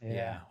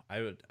 Yeah.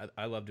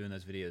 I love doing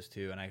those videos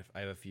too, and I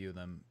have a few of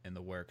them in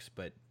the works,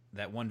 but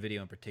that one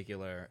video in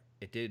particular,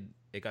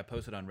 it got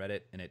posted on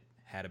Reddit and it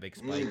had a big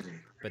spike,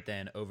 but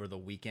then over the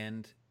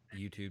weekend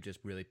YouTube just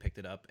really picked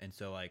it up, and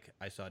so like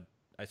I saw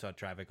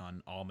traffic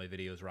on all my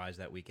videos rise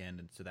that weekend,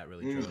 and so that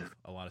really drove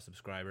a lot of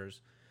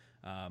subscribers.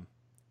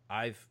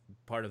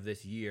 Part of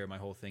this year, my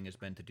whole thing has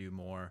been to do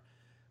more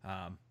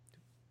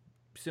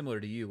similar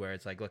to you, where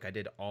it's like, look, I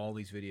did all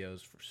these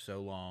videos for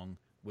so long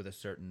with a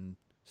certain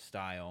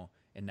style,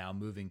 and now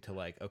moving to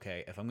like,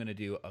 okay, if I'm going to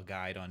do a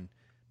guide on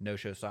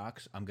no-show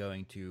socks, I'm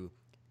going to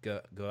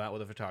go out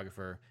with a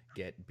photographer,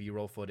 get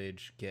B-roll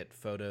footage, get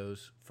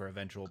photos for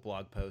eventual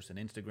blog posts and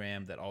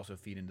Instagram that also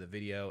feed into the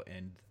video,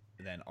 and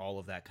then all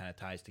of that kind of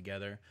ties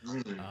together.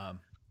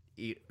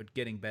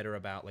 Getting better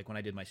about, like when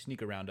I did my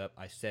sneaker roundup,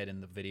 I said in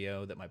the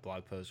video that my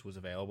blog post was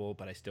available,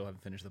 but I still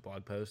haven't finished the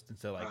blog post, and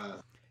so like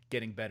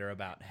getting better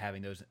about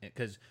having those,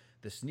 because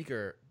the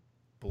sneaker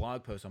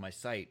blog post on my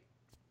site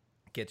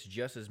gets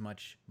just as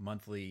much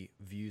monthly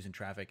views and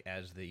traffic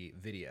as the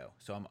video.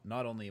 So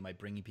not only am I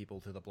bringing people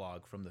to the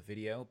blog from the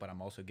video, but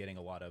I'm also getting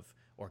a lot of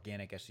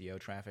organic SEO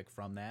traffic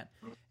from that.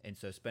 And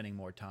so spending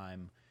more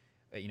time,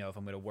 if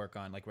I'm going to work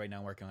on, like right now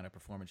I'm working on a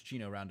performance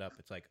chino roundup,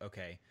 it's like,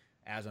 okay,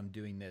 as I'm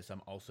doing this,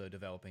 I'm also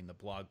developing the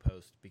blog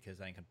post because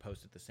I can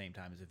post at the same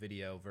time as a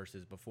video,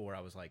 versus before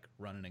I was like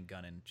running and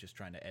gunning, just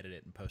trying to edit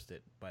it and post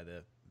it by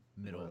the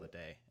middle of the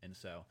day. And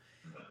so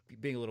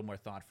being a little more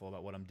thoughtful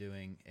about what I'm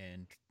doing,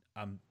 and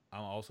I'm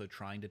also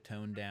trying to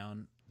turn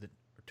down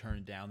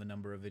the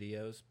number of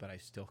videos, but I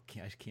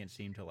can't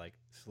seem to like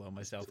slow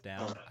myself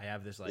down. I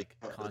have this like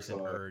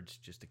constant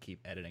urge just to keep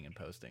editing and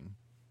posting.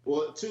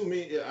 Well, to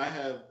me,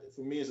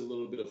 for me, it's a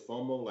little bit of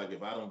FOMO. Like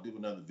if I don't do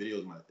another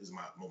video, is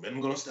my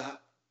momentum gonna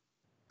stop?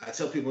 I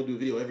tell people to do a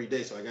video every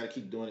day, so I got to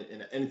keep doing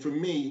it. And for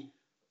me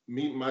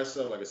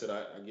myself, like I said,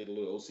 I get a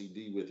little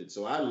OCD with it.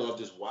 So I love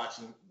just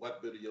watching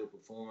what video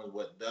performs,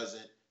 what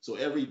doesn't. So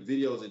every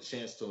video is a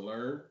chance to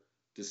learn,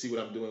 to see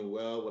what I'm doing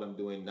well, what I'm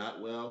doing not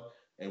well.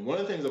 And one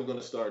of the things I'm going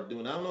to start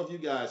doing, I don't know if you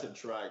guys have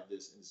tried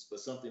this, but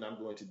something I'm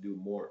going to do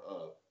more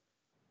of.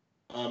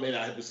 And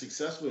I was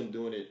successful in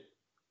doing it.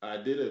 I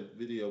did a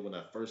video when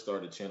I first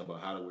started the channel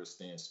about how to wear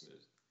Stan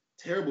Smiths.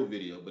 Terrible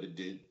video, but it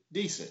did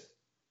decent.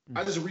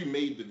 I just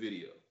remade the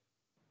video.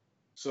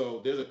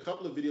 So there's a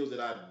couple of videos that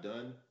I've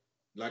done.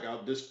 Like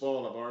this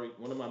fall,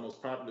 one of my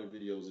most popular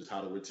videos is how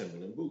to wear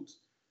Timberland boots.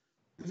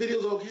 The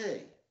video's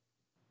okay,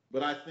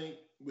 but I think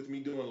with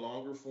me doing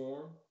longer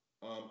form,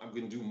 I'm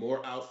going to do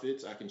more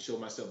outfits. I can show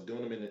myself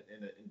doing them in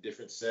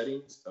different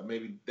settings.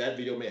 Maybe that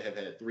video may have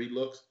had 3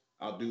 looks.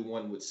 I'll do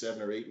one with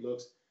 7 or 8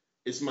 looks.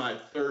 It's my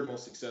third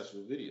most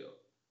successful video.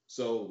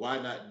 So why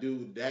not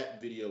do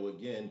that video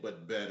again,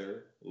 but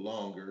better,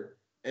 longer,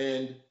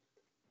 and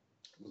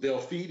they'll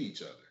feed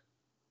each other.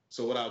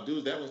 So what I'll do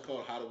is, that one's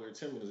called How to Wear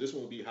Timberlands. This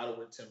one will be How to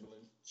Wear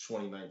Timberlands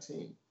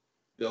 2019.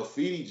 They'll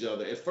feed each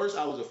other. At first,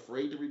 I was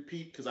afraid to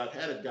repeat because I've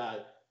had a guy,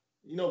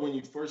 when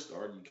you first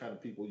start,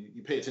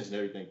 you pay attention to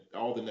everything,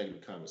 all the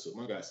negative comments. So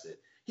one guy said,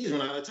 he's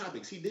run out of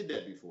topics. He did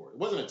that before. It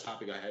wasn't a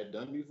topic I had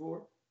done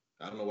before.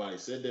 I don't know why he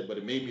said that, but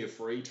it made me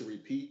afraid to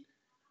repeat.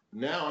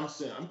 Now I'm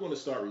saying I'm going to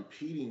start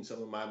repeating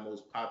some of my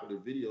most popular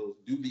videos,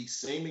 do the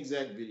same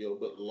exact video,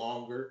 but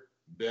longer,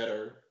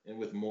 better, and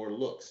with more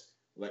looks.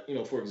 Like,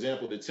 for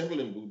example, the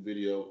Timberland boot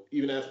video,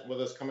 even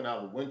with us coming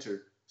out of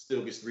winter,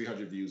 still gets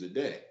 300 views a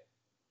day.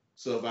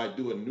 So if I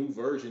do a new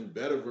version,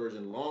 better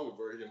version, longer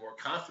version, more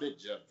confident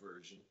Jeff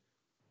version,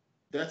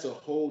 that's a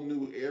whole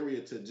new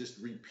area to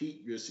just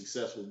repeat your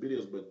successful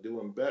videos, but do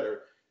them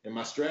better. And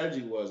my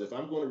strategy was, if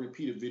I'm going to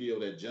repeat a video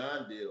that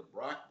John did or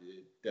Brock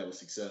did that was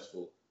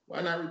successful,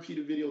 why not repeat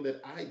a video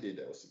that I did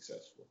that was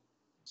successful?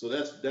 So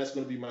that's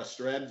going to be my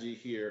strategy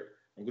here.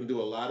 I'm going to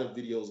do a lot of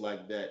videos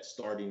like that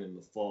starting in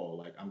the fall.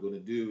 Like I'm going to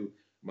do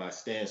my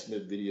Stan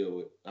Smith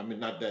video. I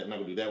mean, I'm not going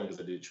to do that one because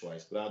I did it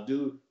twice, but I'll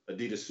do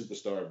Adidas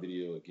Superstar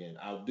video again.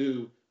 I'll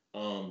do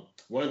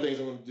one of the things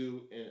I'm going to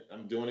do, and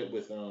I'm doing it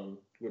with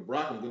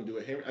Brock. I'm going to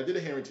do I did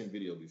a Harrington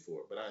video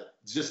before, but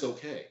just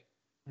okay.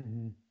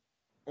 Mm-hmm.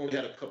 Only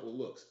had a couple of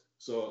looks.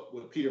 So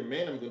with Peter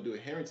Mann, I'm going to do a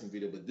Harrington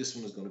video, but this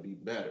one is going to be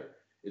better.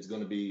 It's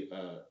going to be,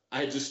 I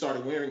had just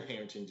started wearing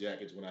Harrington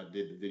jackets when I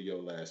did the video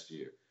last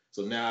year.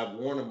 So now I've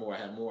worn them more. I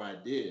have more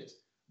ideas.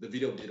 The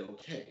video did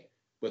okay.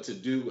 But to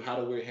do how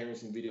to wear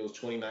Harrington videos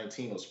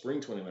 2019 or spring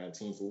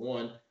 2019, for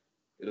one,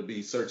 it'll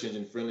be search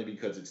engine friendly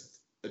because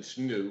it's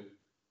new.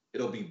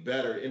 It'll be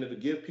better. And it'll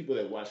give people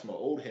that watch my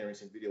old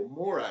Harrington video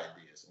more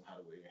ideas on how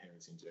to wear a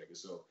Harrington jacket.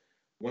 So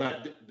when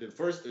I did the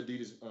first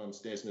Adidas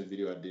Stan Smith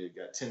video I did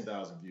got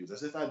 10,000 views. I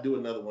said, if I do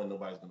another one,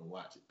 nobody's going to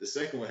watch it. The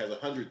second one has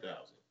 100,000.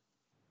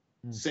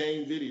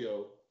 Same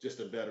video,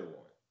 just a better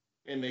one.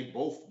 And they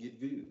both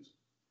get views.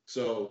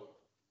 So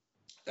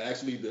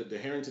actually the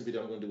Harrington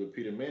video I'm going to do with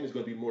Peter Mann is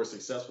going to be more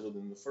successful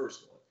than the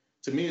first one.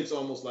 To me, it's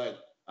almost like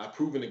I've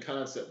proven the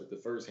concept with the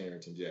first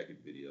Harrington jacket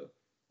video.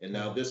 And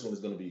now this one is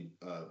going to be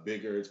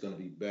bigger. It's going to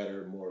be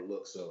better, more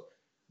looks. So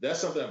that's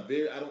something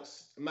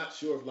I'm not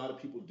sure if a lot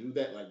of people do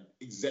that. Like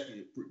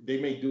exactly, they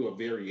may do a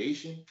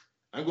variation.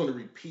 I'm going to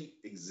repeat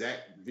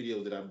exact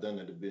videos that I've done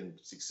that have been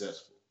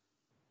successful.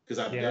 Because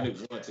I've done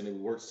it once and it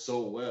worked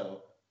so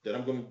well that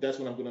that's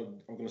when I'm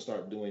gonna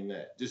start doing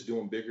that. Just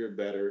doing bigger,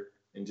 better,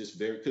 and just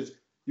because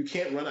you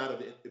can't run out of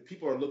it. If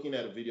people are looking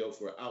at a video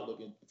for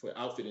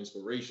outfit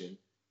inspiration,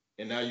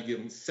 and now you give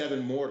them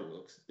 7 more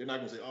looks, they're not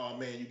gonna say, "Oh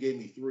man, you gave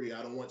me 3.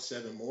 I don't want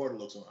 7 more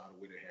looks on how to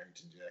wear the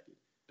Harrington jacket."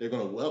 They're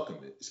gonna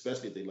welcome it,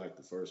 especially if they like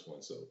the first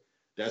one. So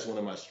that's one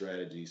of my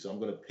strategies. So I'm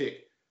gonna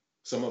pick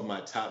some of my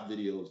top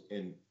videos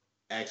and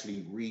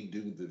actually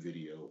redo the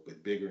video,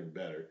 but bigger and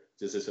better,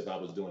 just as if I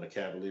was doing a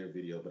Cavalier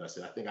video. But I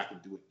said, I think I can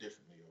do it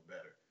differently or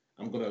better.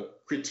 I'm going to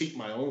critique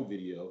my own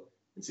video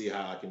and see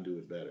how I can do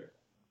it better.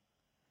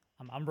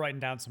 I'm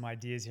writing down some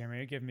ideas here, man.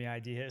 You're giving me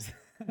ideas.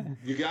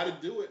 You got to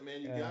do it,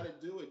 man. You got to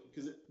do it.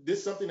 Because this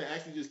is something that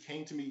actually just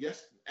came to me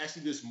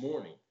actually this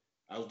morning.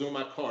 I was doing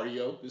my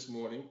cardio this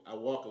morning. I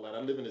walk a lot. I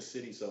live in a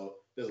city, so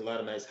there's a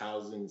lot of nice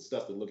houses and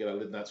stuff to look at. I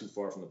live not too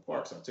far from the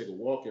park, so I take a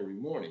walk every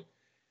morning.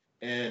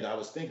 And I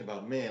was thinking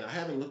about, man, I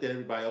haven't looked at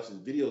everybody else's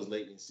videos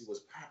lately and see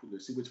what's popular,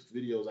 see which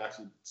videos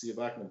see if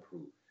I can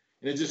improve.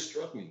 And it just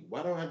struck me,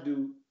 why don't I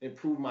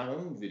improve my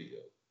own video?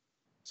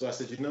 So I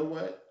said, you know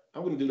what?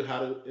 I'm going to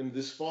do in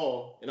this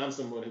fall, and I'm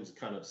someone who's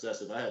kind of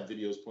obsessive. I have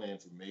videos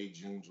planned for May,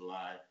 June,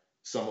 July,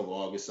 some of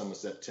August, some of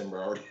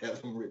September. I already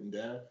have them written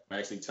down. I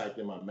actually typed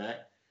in my Mac.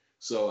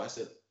 So I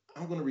said,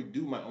 I'm going to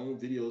redo my own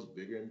videos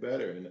bigger and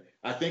better. And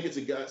I think it's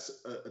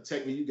a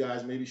technique you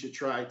guys maybe should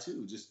try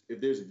too. Just if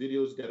there's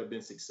videos that have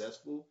been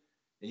successful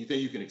and you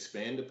think you can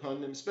expand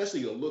upon them,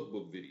 especially a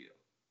lookbook video.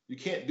 You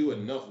can't do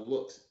enough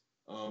looks.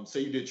 Say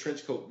you did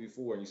trench coat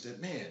before and you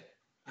said, man,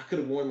 I could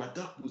have worn my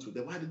duck boots with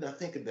that. Why didn't I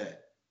think of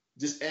that?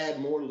 Just add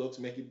more looks,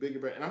 make it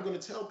bigger. And I'm going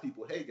to tell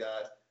people, hey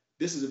guys,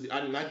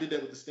 I did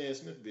that with the Stan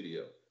Smith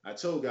video. I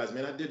told guys,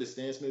 man, I did the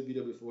Stan Smith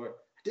video before.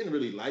 Didn't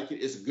really like it.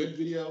 It's a good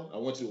video. I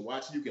want you to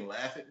watch it. You can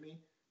laugh at me,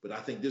 but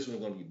I think this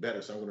one's going to be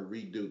better, so I'm going to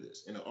redo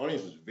this. And the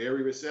audience was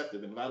very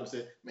receptive, and a lot of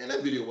them said, man,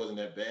 that video wasn't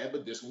that bad,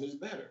 but this one is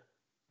better.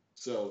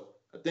 So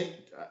I think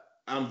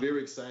I'm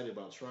very excited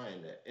about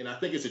trying that. And I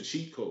think it's a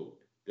cheat code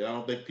that I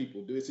don't think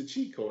people do. It's a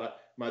cheat code.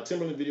 My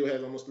Timberland video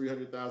has almost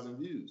 300,000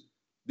 views.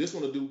 This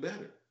one will do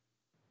better.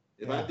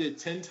 If I did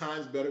 10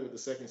 times better with the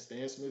second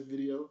Stan Smith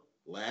video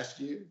last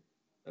year,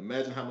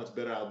 imagine how much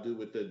better I'll do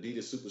with the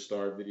Adidas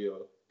Superstar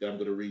video that I'm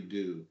going to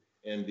redo,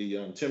 and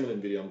the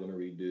Timberland video I'm going to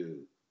redo.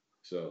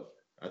 So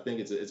I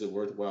think it's a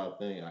worthwhile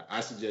thing.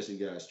 I suggest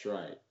you guys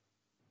try it.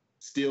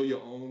 Steal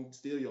your own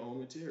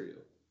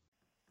material.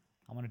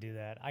 I'm going to do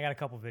that. I got a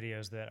couple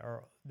videos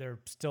they're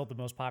still the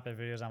most popular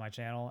videos on my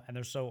channel, and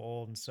they're so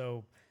old and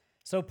so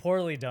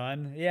poorly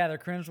done. Yeah, they're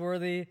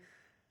cringeworthy.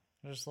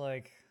 Just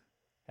like,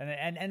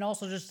 and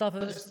also just stuff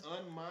that's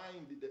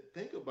unminded.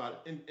 Think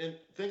about it, and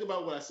think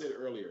about what I said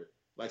earlier.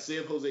 Like, say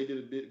if Jose did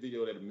a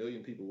video that 1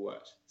 million people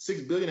watch,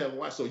 6 billion have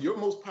watched. So your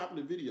most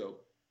popular video,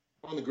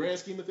 on the grand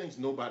scheme of things,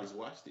 nobody's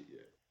watched it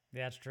yet.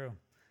 Yeah, that's true.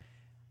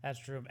 That's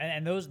true.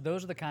 And those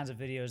are the kinds of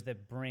videos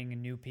that bring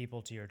new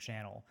people to your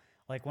channel.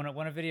 Like when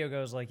a video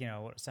goes like,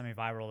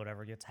 semi-viral or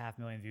whatever, gets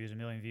 500,000 views, 1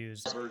 million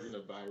views. Our version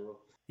of viral.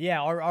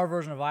 Yeah, our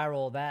version of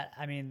viral.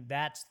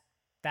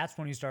 That's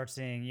when you start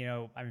seeing,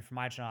 for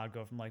my channel, I'd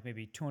go from like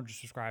maybe 200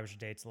 subscribers a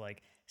day to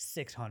like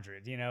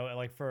 600.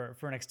 Like for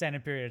an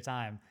extended period of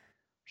time.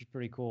 Which is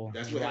pretty cool.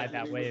 That's what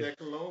happened with that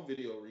Cologne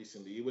video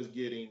recently. It was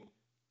getting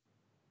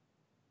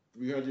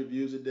 300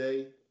 views a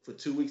day, for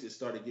 2 weeks, it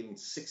started getting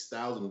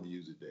 6,000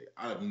 views a day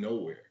out of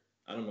nowhere.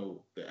 I don't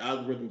know. The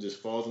algorithm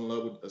just falls in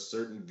love with a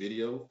certain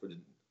video for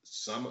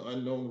some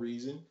unknown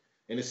reason,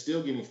 and it's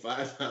still getting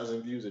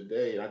 5,000 views a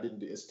day.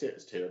 And it's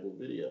a terrible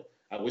video.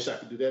 I wish I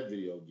could do that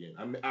video again.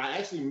 I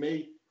actually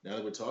may, now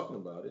that we're talking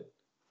about it,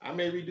 I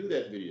may redo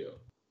that video.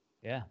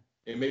 Yeah.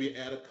 And maybe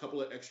add a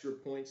couple of extra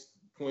points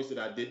that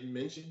I didn't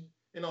mention.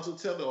 And also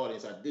tell the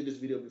audience, I did this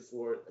video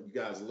before, you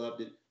guys loved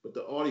it, but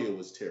the audio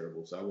was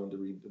terrible. So I wanted to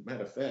read.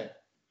 Matter of fact,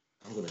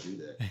 I'm going to do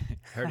that.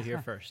 Heard it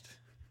here first.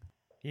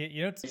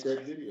 You know, it's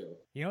that video.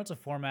 You know, it's a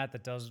format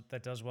that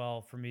does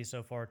well for me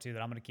so far too,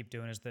 that I'm going to keep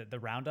doing, is the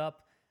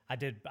roundup.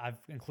 I've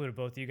included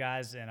both of you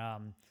guys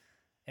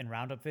in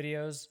roundup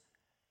videos.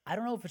 I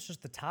don't know if it's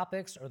just the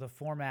topics or the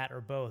format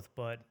or both,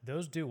 but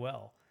those do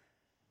well.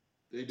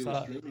 They do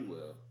extremely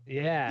well.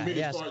 Yeah. You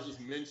mean as far as just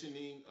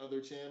mentioning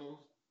other channels?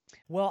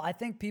 Well, I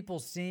think people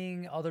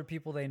seeing other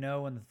people they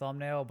know in the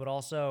thumbnail, but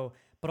also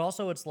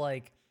it's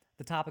like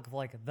the topic of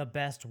like the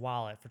best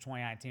wallet for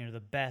 2019 or the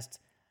best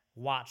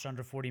watch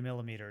under 40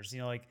 millimeters. You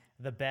know, like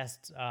the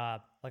best,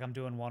 like I'm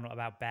doing one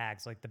about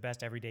bags, like the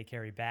best everyday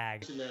carry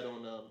bag. I mentioned that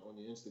on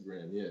the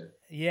Instagram, yeah.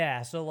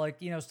 Yeah, so like,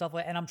 you know, stuff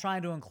like, and I'm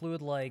trying to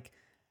include like,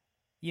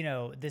 you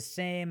know, the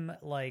same,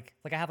 like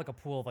I have like a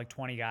pool of like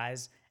 20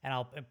 guys, and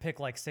I'll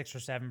pick like 6 or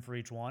 7 for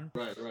each one.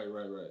 Right.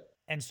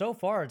 And so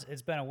far,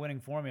 it's been a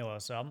winning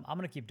formula. So I'm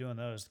going to keep doing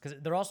those because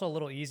they're also a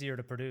little easier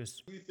to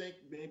produce. Do you think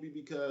maybe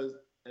because,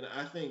 and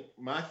I think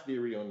my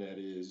theory on that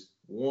is,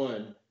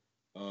 one,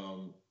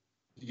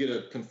 you get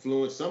a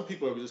confluence. Some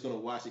people are just going to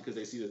watch it because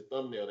they see the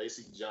thumbnail. They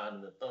see John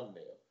in the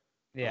thumbnail.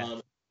 Yeah.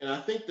 And I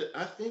think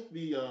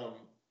the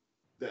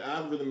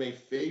algorithm may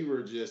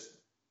favor just,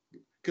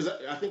 because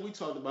I think we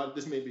talked about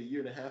this maybe a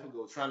year and a half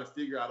ago, trying to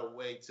figure out a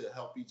way to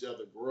help each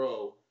other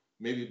grow,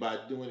 maybe by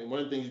doing it. One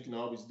of the things you can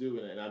always do,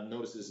 and I've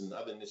noticed this in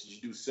other niches,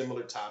 you do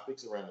similar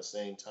topics around the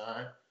same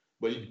time.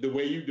 But the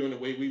way you're doing, the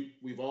way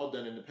we've all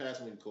done in the past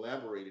when we've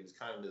collaborated, is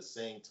kind of the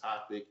same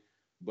topic,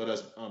 but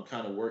us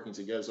kind of working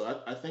together.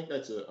 So I think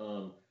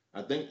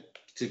I think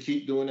to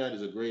keep doing that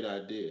is a great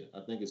idea.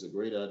 I think it's a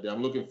great idea.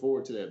 I'm looking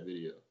forward to that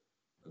video.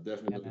 I'm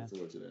definitely looking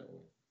forward to that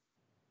one.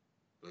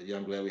 But yeah,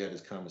 I'm glad we had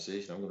this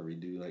conversation. I'm going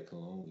to redo that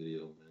cologne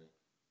video,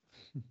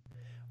 man.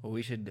 Well,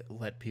 we should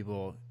let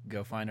people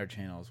go find our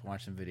channels,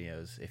 watch some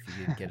videos if you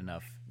didn't get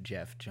enough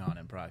Jeff, John,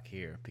 and Brock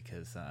here,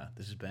 because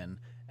this has been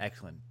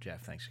excellent.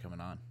 Jeff, thanks for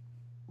coming on.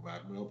 Right,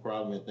 no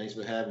problem, man. Thanks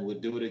for having me.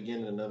 We'll do it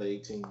again in another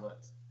 18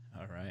 months.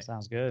 All right.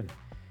 Sounds good.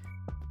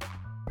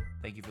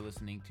 Thank you for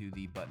listening to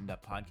the Buttoned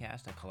Up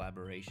Podcast, a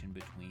collaboration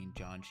between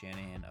John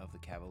Shanahan of The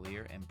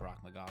Cavalier and Brock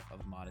McGough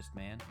of Modest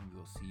Man, and we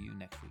will see you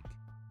next week.